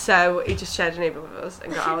 So he just shared an Uber with us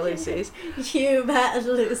and got our Lucy's. You, Matt and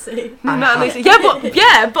Lucy. Matt and Lucy.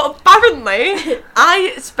 But apparently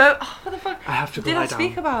I spoke. Oh, what the fuck? I have to go Did lie I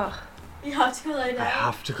speak down. about? You have to go lie I down.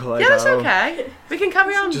 have to go lie Yeah, down. it's okay. We can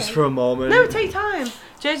carry on. Just for a moment. No, take time.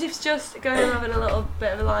 Joseph's just going and having a little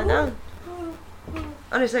bit of a lie down.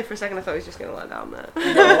 Honestly, for a second I thought he was just going to lie down there.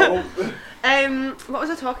 No. What was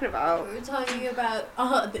I talking about? We were talking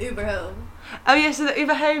about the Uber home. Oh yeah, so the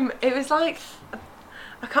Uber home, it was like,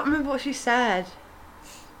 I can't remember what she said.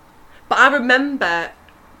 But I remember,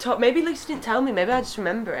 maybe Lucy didn't tell me, maybe I just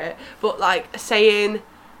remember it, but like saying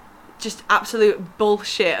just absolute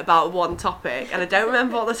bullshit about one topic, and I don't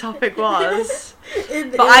remember what the topic was.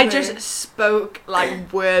 But I just spoke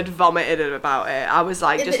like word vomited about it. I was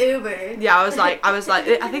like, in the Uber. Yeah, I was like, I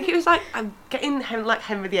think it was like, I'm getting like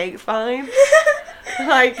Henry VIII vibe.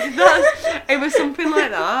 Like that, it was something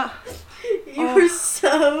like that. You were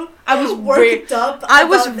so I was worked up. I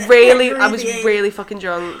was about really Henry I was VIII. really fucking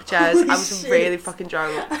drunk, Jez. Holy I was shit. really fucking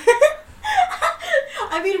drunk.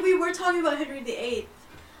 I mean, we were talking about Henry VIII.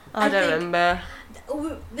 I don't think remember.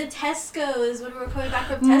 The Tesco's, when we were coming back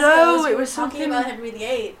from Tesco's, No, we it were was talking something about Henry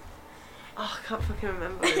VIII. Oh, I can't fucking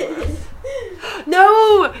remember what it was.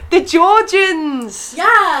 No, the Georgians.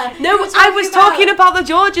 Yeah. No, we were I was talking about the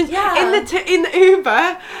Georgians Yeah. in the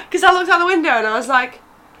Uber, because I looked out the window and I was like,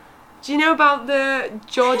 do you know about the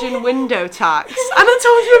Georgian window tax? And I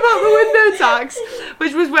told you about the window tax,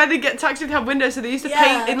 which was where they get taxed if they have windows. So they used to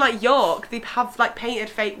paint in like York. They have like painted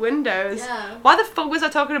fake windows. Yeah. Why the fuck was I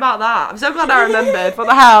talking about that? I'm so glad I remembered. What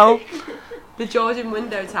the hell? The Georgian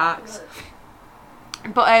window tax.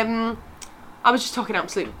 But I was just talking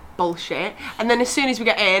absolute bullshit. And then as soon as we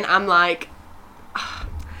get in, I'm like,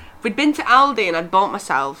 we'd been to Aldi and I'd bought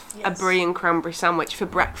myself a brie and cranberry sandwich for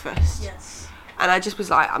breakfast. Yes. And I just was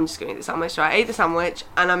like, I'm just going to eat the sandwich. So I ate the sandwich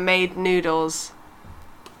and I made noodles.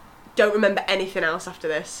 Don't remember anything else after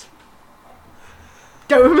this.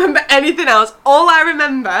 Don't remember anything else. All I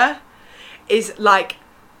remember is like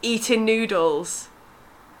eating noodles.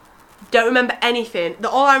 Don't remember anything.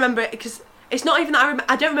 All I remember, because it's not even that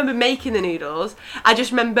I don't remember making the noodles. I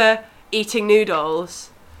just remember eating noodles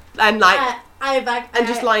and like and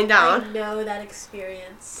just lying down. I know that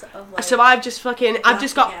experience of like. So I've just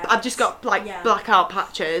got like Yeah. blackout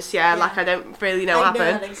patches. Yeah, like I don't really know what I know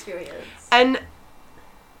happened. that experience. And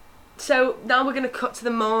so now we're gonna cut to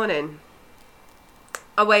the morning.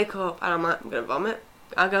 I wake up and I'm like, I'm gonna vomit.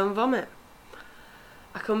 I go and vomit.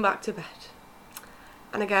 I come back to bed.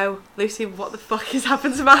 And I go, Lucy, what the fuck has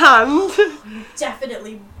happened to my hand? You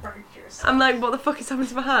definitely burnt yourself. I'm like, what the fuck has happened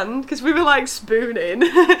to my hand? Because we were like spooning.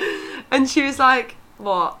 And she was like,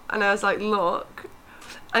 what? And I was like, look.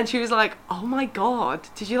 And she was like, oh my God,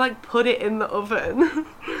 did you like put it in the oven?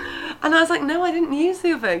 And I was like, no, I didn't use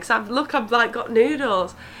the oven. Because I've like got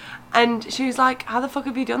noodles. And she was like, how the fuck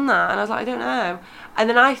have you done that? And I was like, I don't know. And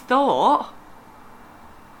then I thought,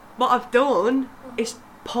 what I've done is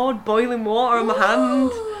poured boiling water on my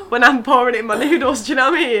hand when I'm pouring it in my noodles. Do you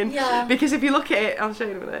know what I mean? Yeah. Because if you look at it, I'll show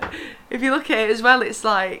you in a minute. If you look at it as well, it's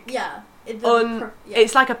like Yeah.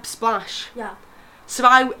 it's like a splash. Yeah. So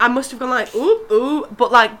I must have gone like ooh,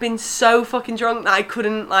 but like been so fucking drunk that I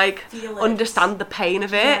couldn't like Feel it. understand the pain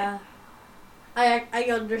of it. Yeah. I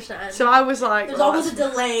understand. So I was like, there's always a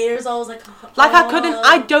delay. There's always like. I couldn't.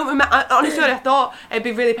 I don't remember. Honestly, I thought it'd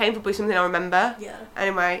be really painful, but something I remember. Yeah.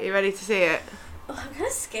 Anyway, you ready to see it? Oh, I'm kind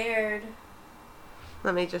of scared.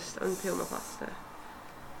 Let me just unpeel my plaster.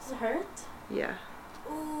 Does it hurt? Yeah.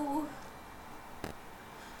 Ooh.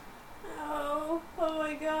 Oh. Oh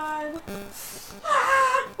my God.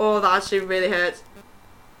 Ah! Oh, that actually really hurts.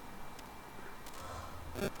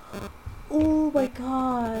 Oh my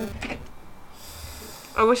God.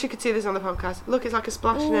 I wish you could see this on the podcast. Look, it's like a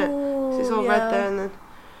splash in it. So it's all red there, and then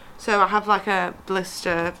so I have like a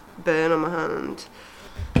blister burn on my hand.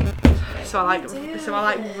 So I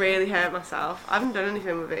like really hurt myself. I haven't done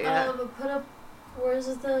anything with it yet. Put up. Where's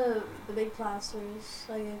the big plasters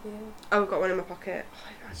I gave you? Oh, I've got one in my pocket. Oh,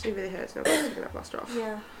 it actually really hurts now. I'm taking that plaster off.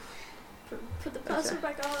 Yeah. Put the plaster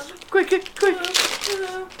back on. Quick!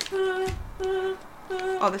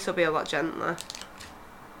 Oh, this will be a lot gentler.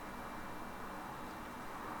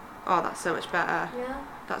 Oh, that's so much better. Yeah.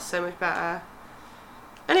 That's so much better.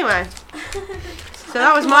 Anyway, so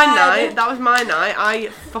that was my night. That was my night.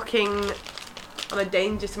 I'm a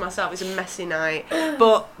danger to myself. It's a messy night.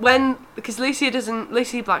 But because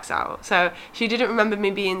Lucy blacks out, so she didn't remember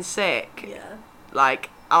me being sick. Yeah. Like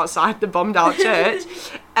outside the bombed out church.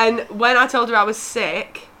 And when I told her I was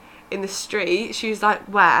sick in the street, she was like,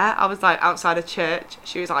 where? I was like, outside a church.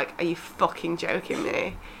 She was like, are you fucking joking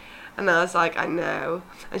me? And I was like, I know.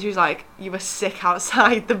 And she was like, you were sick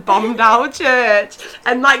outside the bombed out church.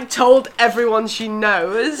 And like told everyone she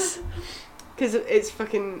knows. Because it's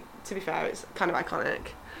fucking, to be fair, it's kind of iconic.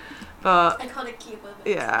 But Iconic keyword.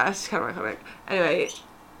 yeah, it's kind of iconic. Anyway,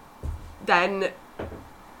 then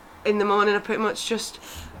in the morning I pretty much just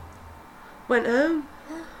went home.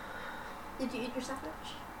 Did you eat your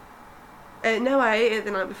sandwich? No, I ate it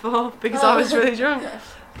the night before because I was really drunk.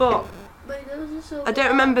 But My nose is so I don't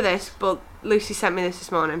remember this, but Lucy sent me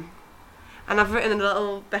this morning. And I've written a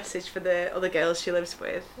little message for the other girls she lives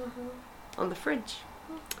with on the fridge.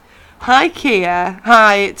 Hi, Kia.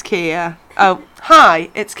 Hi, it's Kia. Oh, hi,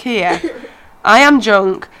 it's Kia. I am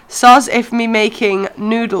drunk. Soz if me making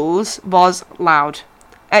noodles was loud.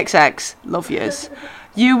 XX, love yous.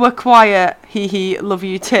 You were quiet. Hee hee, love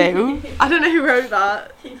you too. I don't know who wrote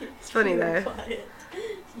that. It's funny though.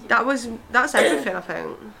 That's everything, I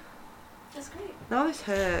think. That's great. Now this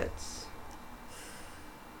hurts.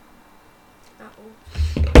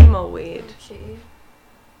 Apple. More weird.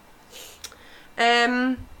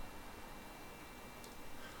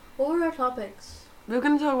 What were our topics? We were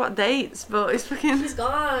going to talk about dates, but it's fucking... He's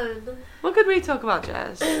gone. What could we talk about,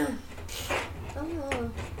 Jess?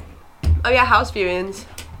 Oh. Oh yeah, house viewings.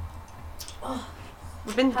 Oh.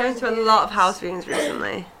 We've been going to a lot of house viewings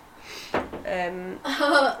recently.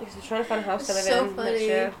 Because we're trying to find a house to live So in funny. next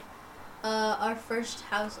year. Our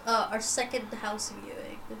second house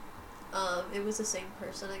viewing. It was the same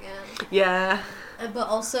person again. Yeah. But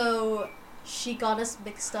also, she got us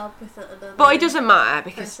mixed up with another. But it doesn't matter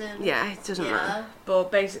because person. yeah, it doesn't matter.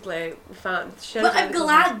 But basically, we found. But I'm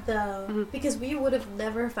glad though, because we would have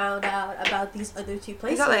never found out about these other two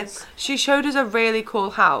places. Exactly. She showed us a really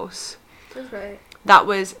cool house. That's right.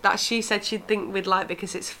 That she said she'd think we'd like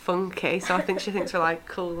because it's funky. So I think she thinks we're like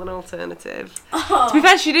cool and alternative. Oh. To be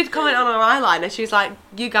fair, she did comment on our eyeliner. She was like,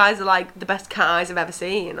 "You guys are like the best cat eyes I've ever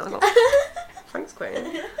seen." I was like, "Thanks,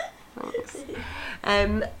 Queen." Thanks.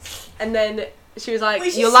 And then she was like,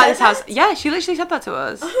 Wait, "You'll like this house." Yeah, she literally said that to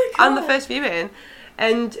us Oh my on the God. first viewing,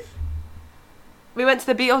 and we went to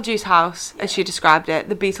the Beetlejuice house, as she described it,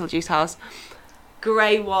 the Beetlejuice house.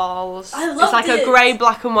 Grey walls. I It's loved like it. a grey,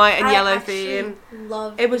 black and white and I yellow actually theme.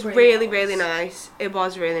 loved It was grey really, walls. really nice. It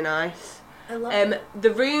was really nice. I love it.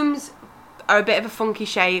 The rooms are a bit of a funky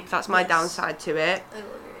shape. That's my Yes. downside to it. I will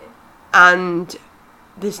agree. And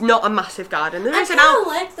there's not a massive garden. There I is an kinda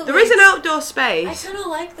like the there way is an it's- outdoor I space. kind of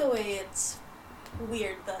like the way it's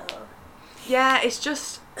weird though. Yeah, it's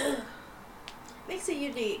just Makes it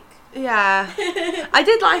unique. yeah. I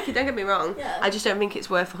did like it. Don't get me wrong. Yeah. I just don't think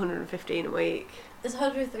it's worth 115 a week. It's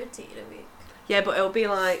 113 a week. Yeah, but it'll be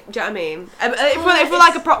like, do you know what I mean? If Oh, we're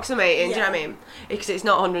like approximating, do you know what I yeah. mean? Because it's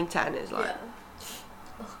not 110. It's like Yeah.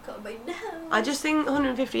 Oh god, my nose. I just think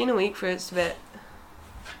 115 a week for it's a bit.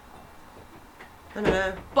 I don't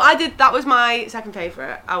know. But that was my second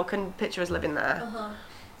favourite. I can picture us living there.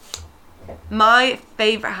 My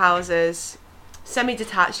favourite houses,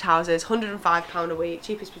 semi-detached houses, £105 a week,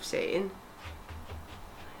 cheapest we've seen.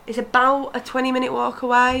 It's about a 20-minute walk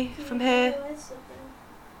away from here.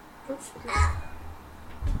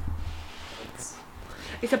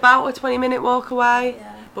 It's about a 20-minute walk away.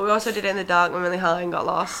 Yeah. But we also did it in the dark, went really high and got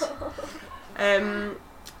lost.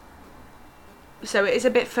 So it is a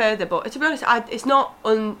bit further, but to be honest, it's not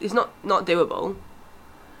doable.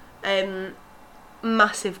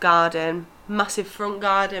 Massive garden, massive front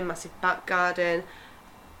garden, massive back garden.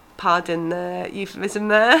 Pardon the euphemism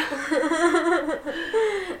there.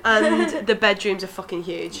 And the bedrooms are fucking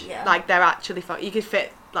huge. Yeah. Like they're actually you could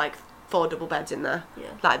fit like 4 double beds in there. Yeah.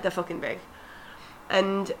 Like they're fucking big.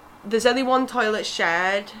 And there's only one toilet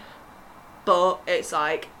shared, but it's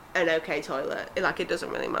like an okay toilet. Like it doesn't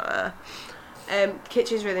really matter.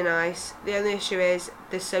 Kitchen's really nice. The only issue is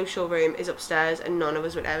the social room is upstairs and none of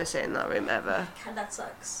us would ever sit in that room ever. God, that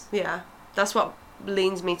sucks. Yeah. That's what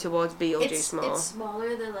leans me towards Beetlejuice more. It's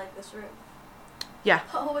smaller than like this room. Yeah.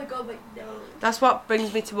 Oh my god, my nose. That's what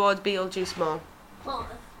brings me towards Beetlejuice more. Oh.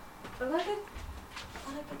 I like it.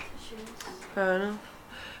 Tissues. Fair enough.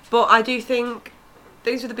 But I do think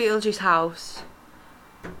things with the Beetlejuice house,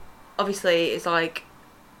 obviously it's like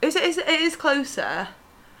it is closer,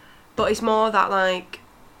 but it's more that like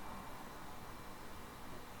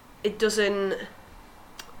it doesn't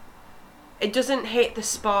hit the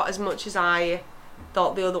spot as much as I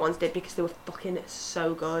thought the other ones did, because they were fucking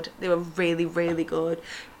so good. They were really, really good.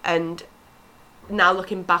 And now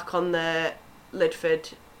looking back on the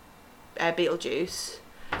Lidford Beetlejuice,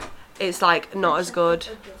 it's like not as good.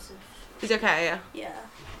 Joseph. He's okay, yeah. Yeah.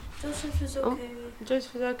 Joseph is okay.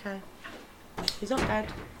 Joseph is okay. He's not dead.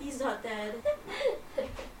 He's not dead.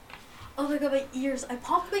 Oh my god, my ears. I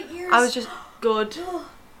popped my ears. I was just good.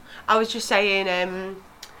 I was just saying,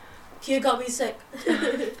 You got me sick.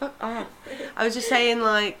 fuck off. I was just saying,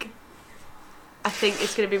 like, I think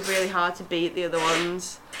it's going to be really hard to beat the other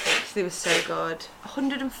ones, because they were so good.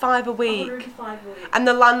 105 a week. 105 a week. And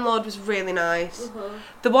the landlord was really nice.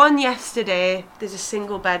 The one yesterday, there's a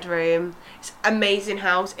single bedroom. It's an amazing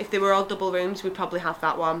house. If they were all double rooms, we'd probably have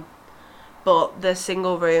that one. But the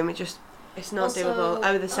single room, it's not Also, doable.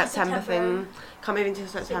 Oh, the September September. thing. Can't move until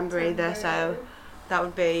September either, so that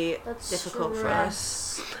would be That's difficult for us.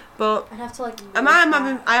 stress. But I'd have to like. I move am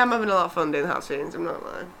back. having a lot of fun doing house cleanings. I'm not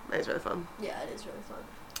lying. It's really fun, Yeah, it is really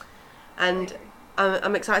fun. and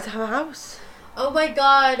I'm excited to have a house. Oh my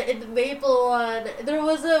god! In the Maple one, there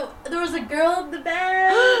was a girl in the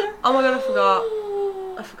bed. Oh my god,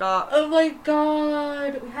 I forgot. Oh my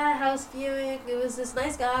god! We had a house viewing. It was this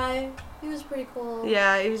nice guy. He was pretty cool.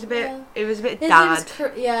 Yeah, it was a bit. Yeah. It was a bit His name dad.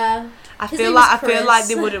 is yeah. I his feel name like is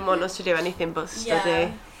they Chris. wouldn't want us to do anything but study.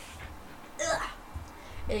 Yeah. Ugh.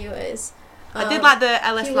 Anyways. I did like the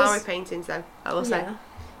Ellis he Lowry was- paintings though. I will say. Yeah.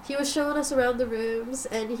 He was showing us around the rooms,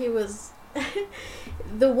 and he was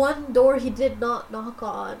the one door he did not knock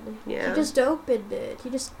on. Yeah. He just opened it. He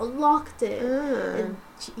just unlocked it, Mm. and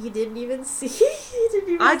he didn't even see. He didn't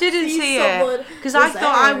even I didn't see it someone because I was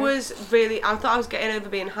thought I there. was really. I thought I was getting over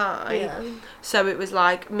being high. Yeah. So it was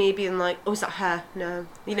like me being like, "Oh, is that her?" No.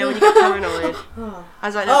 You know when you get paranoid. Oh, I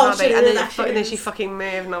was like, "No, Oh, can't be." shit, And it then, actually and then she is. fucking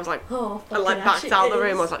moved, and I was like, oh, I like fucking backed actually out of the is.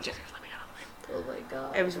 room. I was like, "Jessica, let me get out of the room." Oh my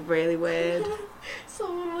god. It was really weird.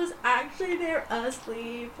 Someone was actually there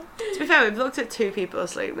asleep. To be fair, we've looked at 2 people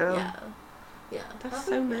asleep now. Yeah. Yeah. That's I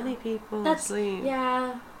so think, many yeah. people That's asleep.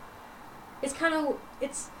 yeah. It's kind of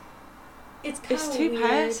it's kind It's of too weird.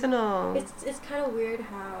 personal. It's kind of weird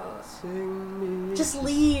how Sing me. just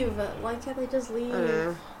leave. Why can't they just leave? I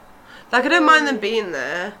know. Like, I don't mind them being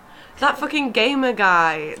there. That fucking gamer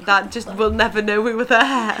guy that just will never know we were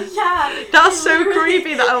there. Yeah. That's so literally-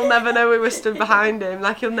 creepy that I'll never know we were stood behind him.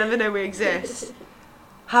 Like, he'll never know we exist.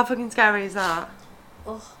 How fucking scary is that?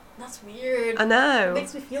 Oh, that's weird. I know.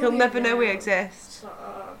 Makes me feel He'll weird never know we now. exist. Shut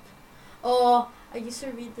up. Oh, I used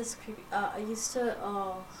to read this creepy.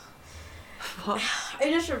 What? I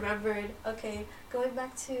just remembered. Okay, going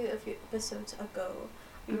back to a few episodes ago,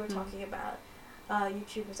 we were Mhm. talking about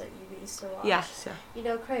YouTubers that you used to watch. Yes, yeah. You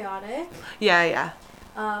know, Chaotic. Yeah.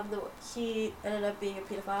 He ended up being a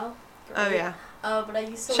pedophile. Oh, Great. yeah. But I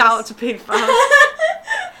used to. Shout out to pedophiles.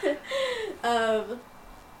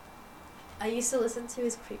 I used to listen to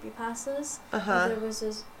his creepypastas. Uh-huh. And there was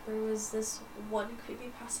this one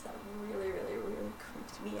creepypasta that really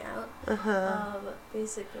creeped me out. Uh-huh.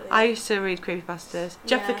 Basically. I used to read creepypastas.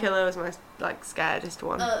 Jeff the Yeah. Killer was my, like, scaredest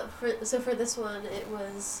one. For this one, it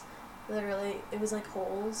was literally, it was like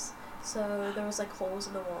holes. So there was like holes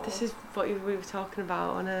in the wall. This is what we were talking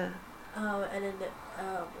about, wasn't it? And then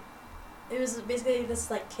it was basically this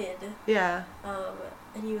like kid. Yeah.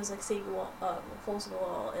 And he was like seeing holes in the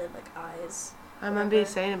wall and like eyes. I remember you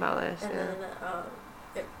Whatever. saying about this, And yeah.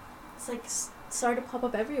 then it's like started to pop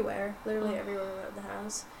up everywhere, literally Oh. everywhere around the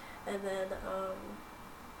house. And then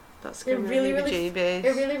That's it giving me really, the really, heebie-jeebies.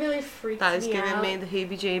 it really freaked That is me giving out. me the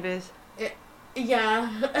heebie-jeebies. Yeah,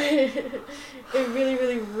 it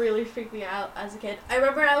really freaked me out as a kid. I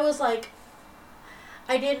remember I was like,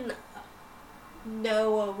 I didn't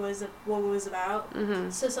know what it was about. Mm-hmm.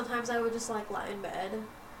 So sometimes I would just like lie in bed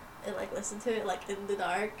and like listen to it like in the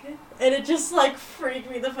dark, and it just like freaked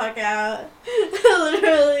me the fuck out,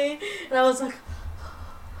 literally. And I was like,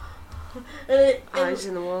 and Eyes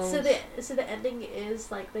in the walls. so the ending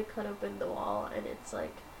is like they cut open the wall and it's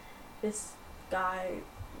like this guy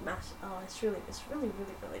it's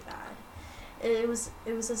really bad. And it was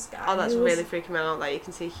this guy. Oh, that's who was- really freaking me out. Like, you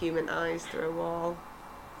can see human eyes through a wall.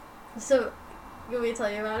 So, you want me to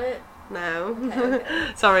tell you about it? No.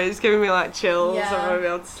 Okay. Sorry, it's giving me like chills. Yeah. I won't be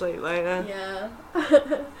able to sleep later. Yeah.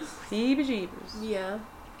 Heebie-jeebies. Yeah.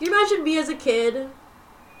 Can you imagine me as a kid?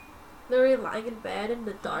 Literally lying in bed in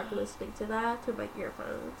the dark listening to that through my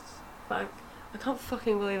earphones. Fuck. I can't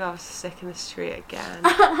fucking believe I was sick in the street again.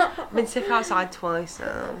 I've been sick outside twice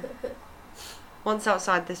now. Once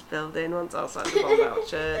outside this building, once outside the Vommed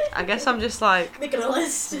church. I guess I'm just like Making a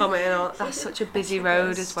list. vomiting on. That's such a busy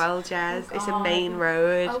road as well, Jez. Oh, It's a God. main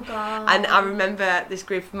road. Oh god. And I remember this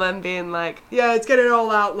group of men being like, yeah, it's get it all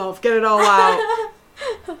out, love, get it all out.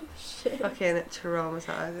 Oh shit. Fucking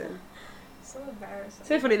traumatising. So embarrassing.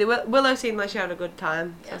 So funny, Willow seemed like she had a good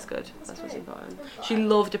time. Yeah, That's good. that's That's what's great. important. I'm She glad.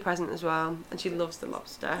 loved a present as well, and she loves the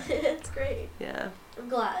lobster. It's great. Yeah, I'm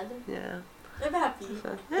glad. yeah. I'm happy.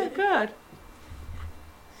 So, yeah, good.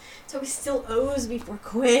 So he still owes me for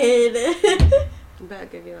Quinn. I better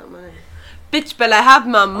give you that money. Bitch, better have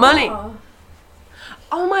my money.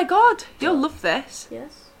 Oh my god, you'll love this.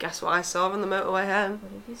 Yes. Guess what I saw on the motorway home?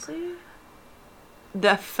 What did you say?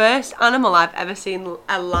 The first animal I've ever seen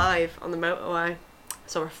alive on the motorway. I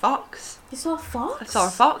saw a fox. You saw a fox? I saw a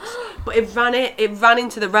fox, but it ran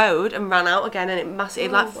into the road and ran out again, and it like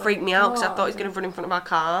Oh my freaked me out because I thought it was God. gonna run in front of our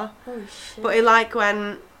car. Holy shit. But it like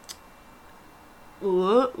went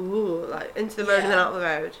like into the road and then Yeah. out of the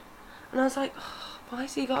road, and I was like, oh, why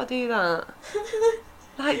has he got to do that?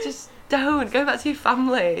 Like, just don't. Go back to your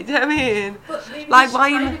family. Do you know what I mean? But maybe Like, he's why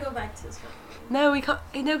trying you- to go back to his family. No, he can't.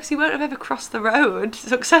 No, because he won't have ever crossed the road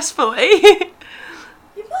successfully.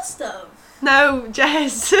 He must have. No,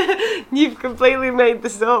 Jess, you've completely made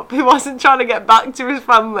this up. He wasn't trying to get back to his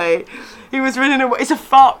family. He was running away. It's a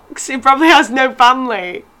fox. He probably has no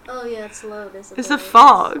family. Oh yeah, it's loud, isn't it? It's a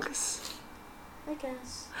fox. I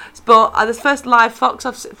guess. But this first live fox,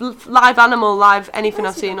 live animal, live anything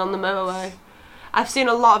I've I've seen seen on the a motorway. I've seen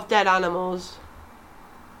a lot of dead animals.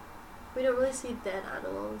 We don't really see dead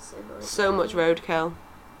animals in North So much Carolina. roadkill.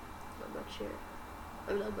 Not much here.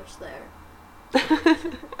 I'm not much there.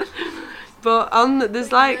 But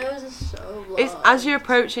there's My like, nose is so it's blocked. as you're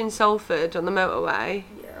approaching Salford on the motorway.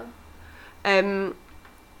 Yeah.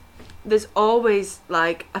 There's always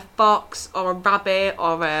like a fox or a rabbit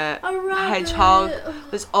or a rabbit. hedgehog.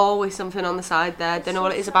 There's always something on the side there. Don't know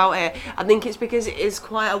what it is about it. I think it's because it is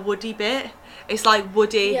quite a woody bit. It's like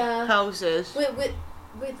woody Yeah. houses.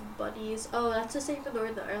 With bunnies. Oh, that's the same in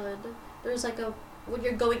Northern Ireland. There's like when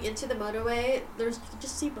you're going into the motorway, you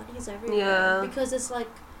just see bunnies everywhere. Yeah. Because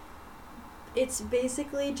it's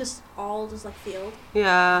basically just like field.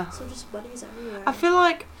 Yeah. So just bunnies everywhere. I feel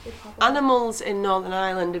like They pop up. animals in Northern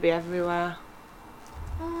Ireland would be everywhere.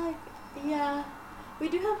 Yeah. We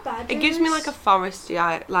do have badgers. It gives me like a foresty,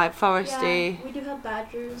 foresty. Yeah, we do have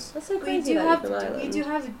badgers. That's so We crazy do that have you're from we Ireland. do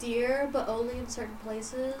have deer, but only in certain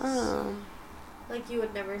places. Oh. Like you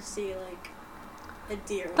would never see like a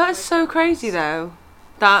deer. That is so crazy though.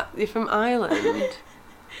 That you're from Ireland.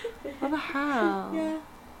 What the hell? Yeah.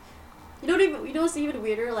 You know what's even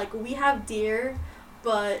weirder? Like we have deer,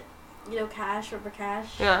 but Cash, remember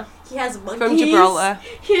Cash? Yeah. He has monkeys. From Gibraltar.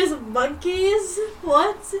 He has monkeys.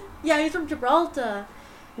 What? Yeah, he's from Gibraltar.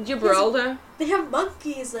 Gibraltar. They have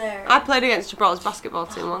monkeys there. I played against Gibraltar's basketball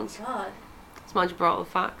team once. Oh God. It's my Gibraltar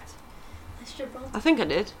fact. That's Gibraltar. I think I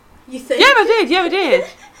did. You think? Yeah, I did. Yeah, I did.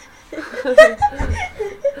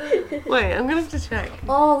 Wait, I'm gonna have to check.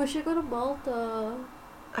 Oh, we should go to Malta.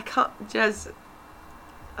 I can't. Jez,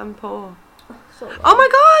 I'm poor. So Oh my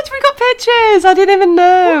god, we got pictures! I didn't even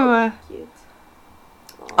know. cute.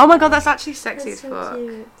 Oh my god, that's actually sexy That's as so fuck.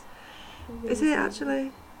 cute. Is it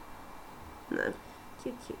actually? No.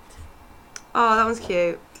 Cute. Oh, that one's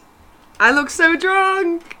cute. I look so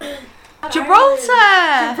drunk. Ireland.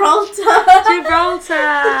 Gibraltar! Gibraltar.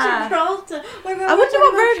 Gibraltar! I wonder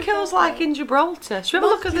what roadkill's like in Gibraltar. Should we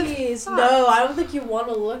have a look at the monkeys. No, I don't think you want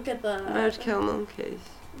to look at the roadkill monkeys?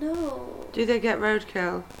 No, Do they get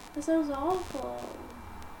roadkill that sounds awful.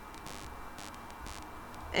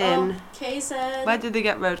 in? Kay said. Where did they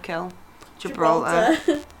get roadkill? Gibraltar.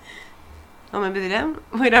 Gibraltar. Or maybe they don't.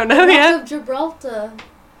 We don't know The Rock yet. of Gibraltar.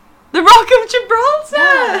 The Rock of Gibraltar!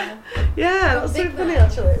 Yeah. Yeah, that's so Big funny man.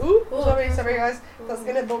 actually. Ooh, Oh. sorry guys. That's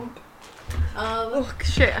gonna bump. Um. Oh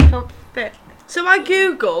shit, I can't fit. So I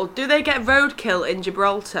googled, do they get roadkill in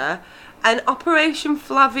Gibraltar? And Operation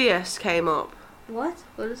Flavius came up. What?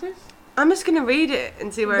 What is this? I'm just gonna read it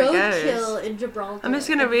and see where it Roadkill goes. in Gibraltar. I'm just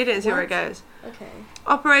gonna read it and see where it What? goes. Okay.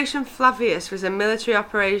 Operation Flavius was a military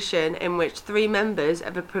operation in which 3 members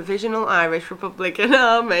of a Provisional Irish Republican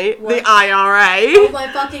Army, What? the IRA, Oh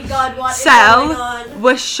my fucking god! What is going cell, on?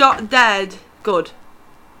 were shot dead. Good.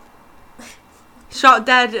 Shot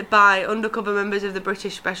dead by undercover members of the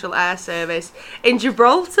British Special Air Service in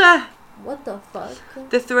Gibraltar. What the fuck?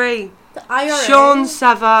 The 3. The IRA. Sean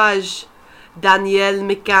Savage, Danielle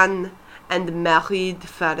McCann, and Marie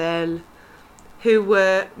Farrell, who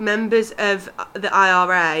were members of the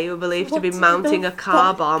IRA, were believed to be What mounting the a car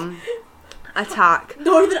fuck? bomb attack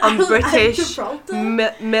Northern on Ireland and British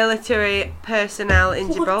Gibraltar? military personnel in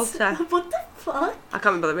What? Gibraltar. What the fuck? I can't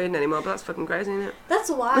remember reading anymore, but that's fucking crazy, isn't it? That's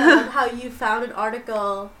wild how you found an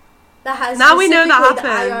article that has Now we know that specifically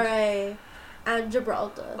happened. the IRA and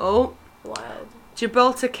Gibraltar. Oh, Wild.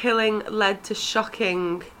 Gibraltar killing led to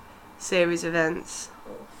shocking series of events.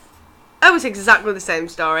 Oh, it's exactly the same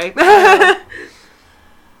story.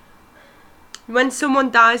 When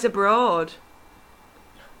someone dies abroad.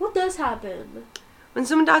 What does happen? When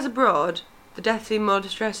someone dies abroad, the death seems more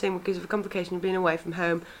distressing because of a complication of being away from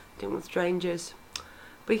home, dealing with strangers.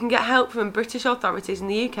 But you can get help from British authorities in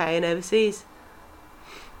the UK and overseas.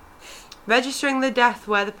 Registering the death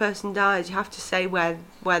where the person died, you have to say where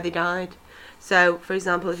they died. So, for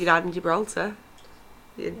example, if you died in Gibraltar,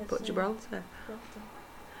 you'd Yes, put yeah. Gibraltar.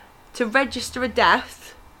 To register a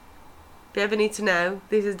death, if you ever need to know,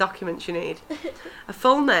 these are the documents you need. A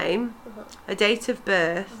full name, a date of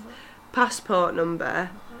birth, passport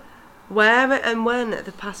number, where and when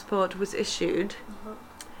the passport was issued,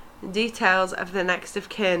 details of the next of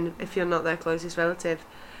kin if you're not their closest relative,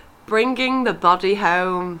 bringing the body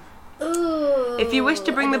home. Ooh. If you wish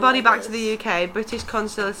to bring the body back to the UK, British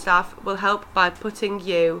consular staff will help by putting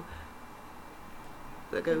you.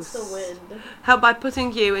 It's the wind. Help by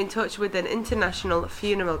putting you in touch with an international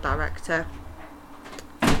funeral director.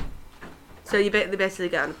 So you basically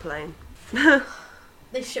get on a plane.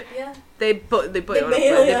 They ship you? They put you on a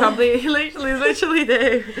plane. They probably literally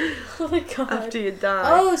do. Oh my god. After you die.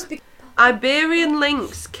 Oh, Iberian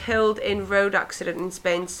lynx killed in road accident in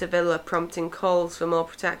Spain's Sevilla, prompting calls for more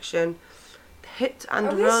protection. Hit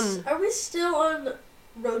and run. Are we still on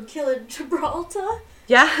roadkill in Gibraltar?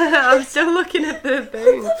 Yeah, I'm still looking at the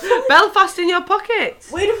thing. Belfast in your pocket.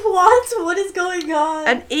 Wait, what? What is going on?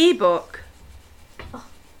 An e-book. Oh,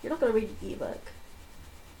 you're not going to read an e-book.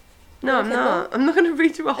 No, I'm not. I'm not going to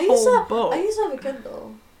read you a whole book. I used to have a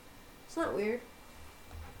Kindle. It's not weird.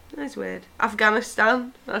 That's weird.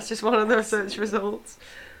 Afghanistan. That's just one of the search results.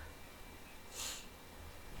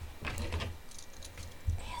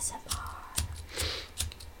 ASMR.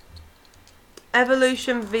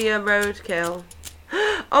 Evolution via roadkill.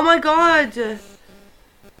 Oh my god!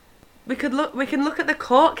 We can look at the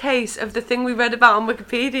court case of the thing we read about on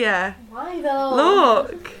Wikipedia. Why though?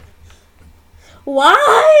 Look. Why?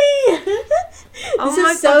 Oh This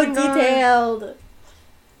my is so fucking God. detailed.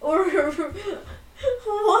 Or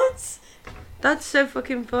what? That's so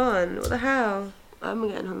fucking fun. What the hell? I'm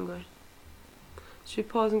getting hungry. Should we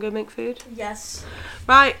pause and go make food? Yes.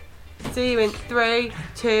 Right. See you in 3,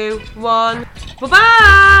 2, 1. Bye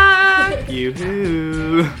bye.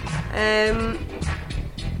 Yoo-hoo. To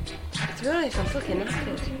be honest, I'm fucking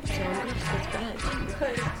knackered, so I'm gonna have to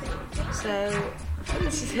go to bed. So I think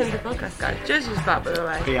this is the end of the podcast, guys. Judge is back, by the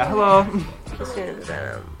way. Yeah, hello. As soon as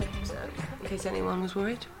so in case anyone was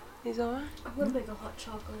worried, he's alright. I'm gonna make a hot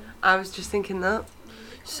chocolate. I was just thinking that.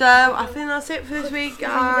 So I think that's it for this week,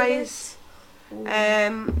 guys.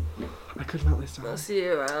 I could melt this down. I'll see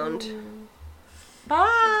you around.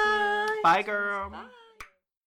 Bye. Bye, girl. Bye.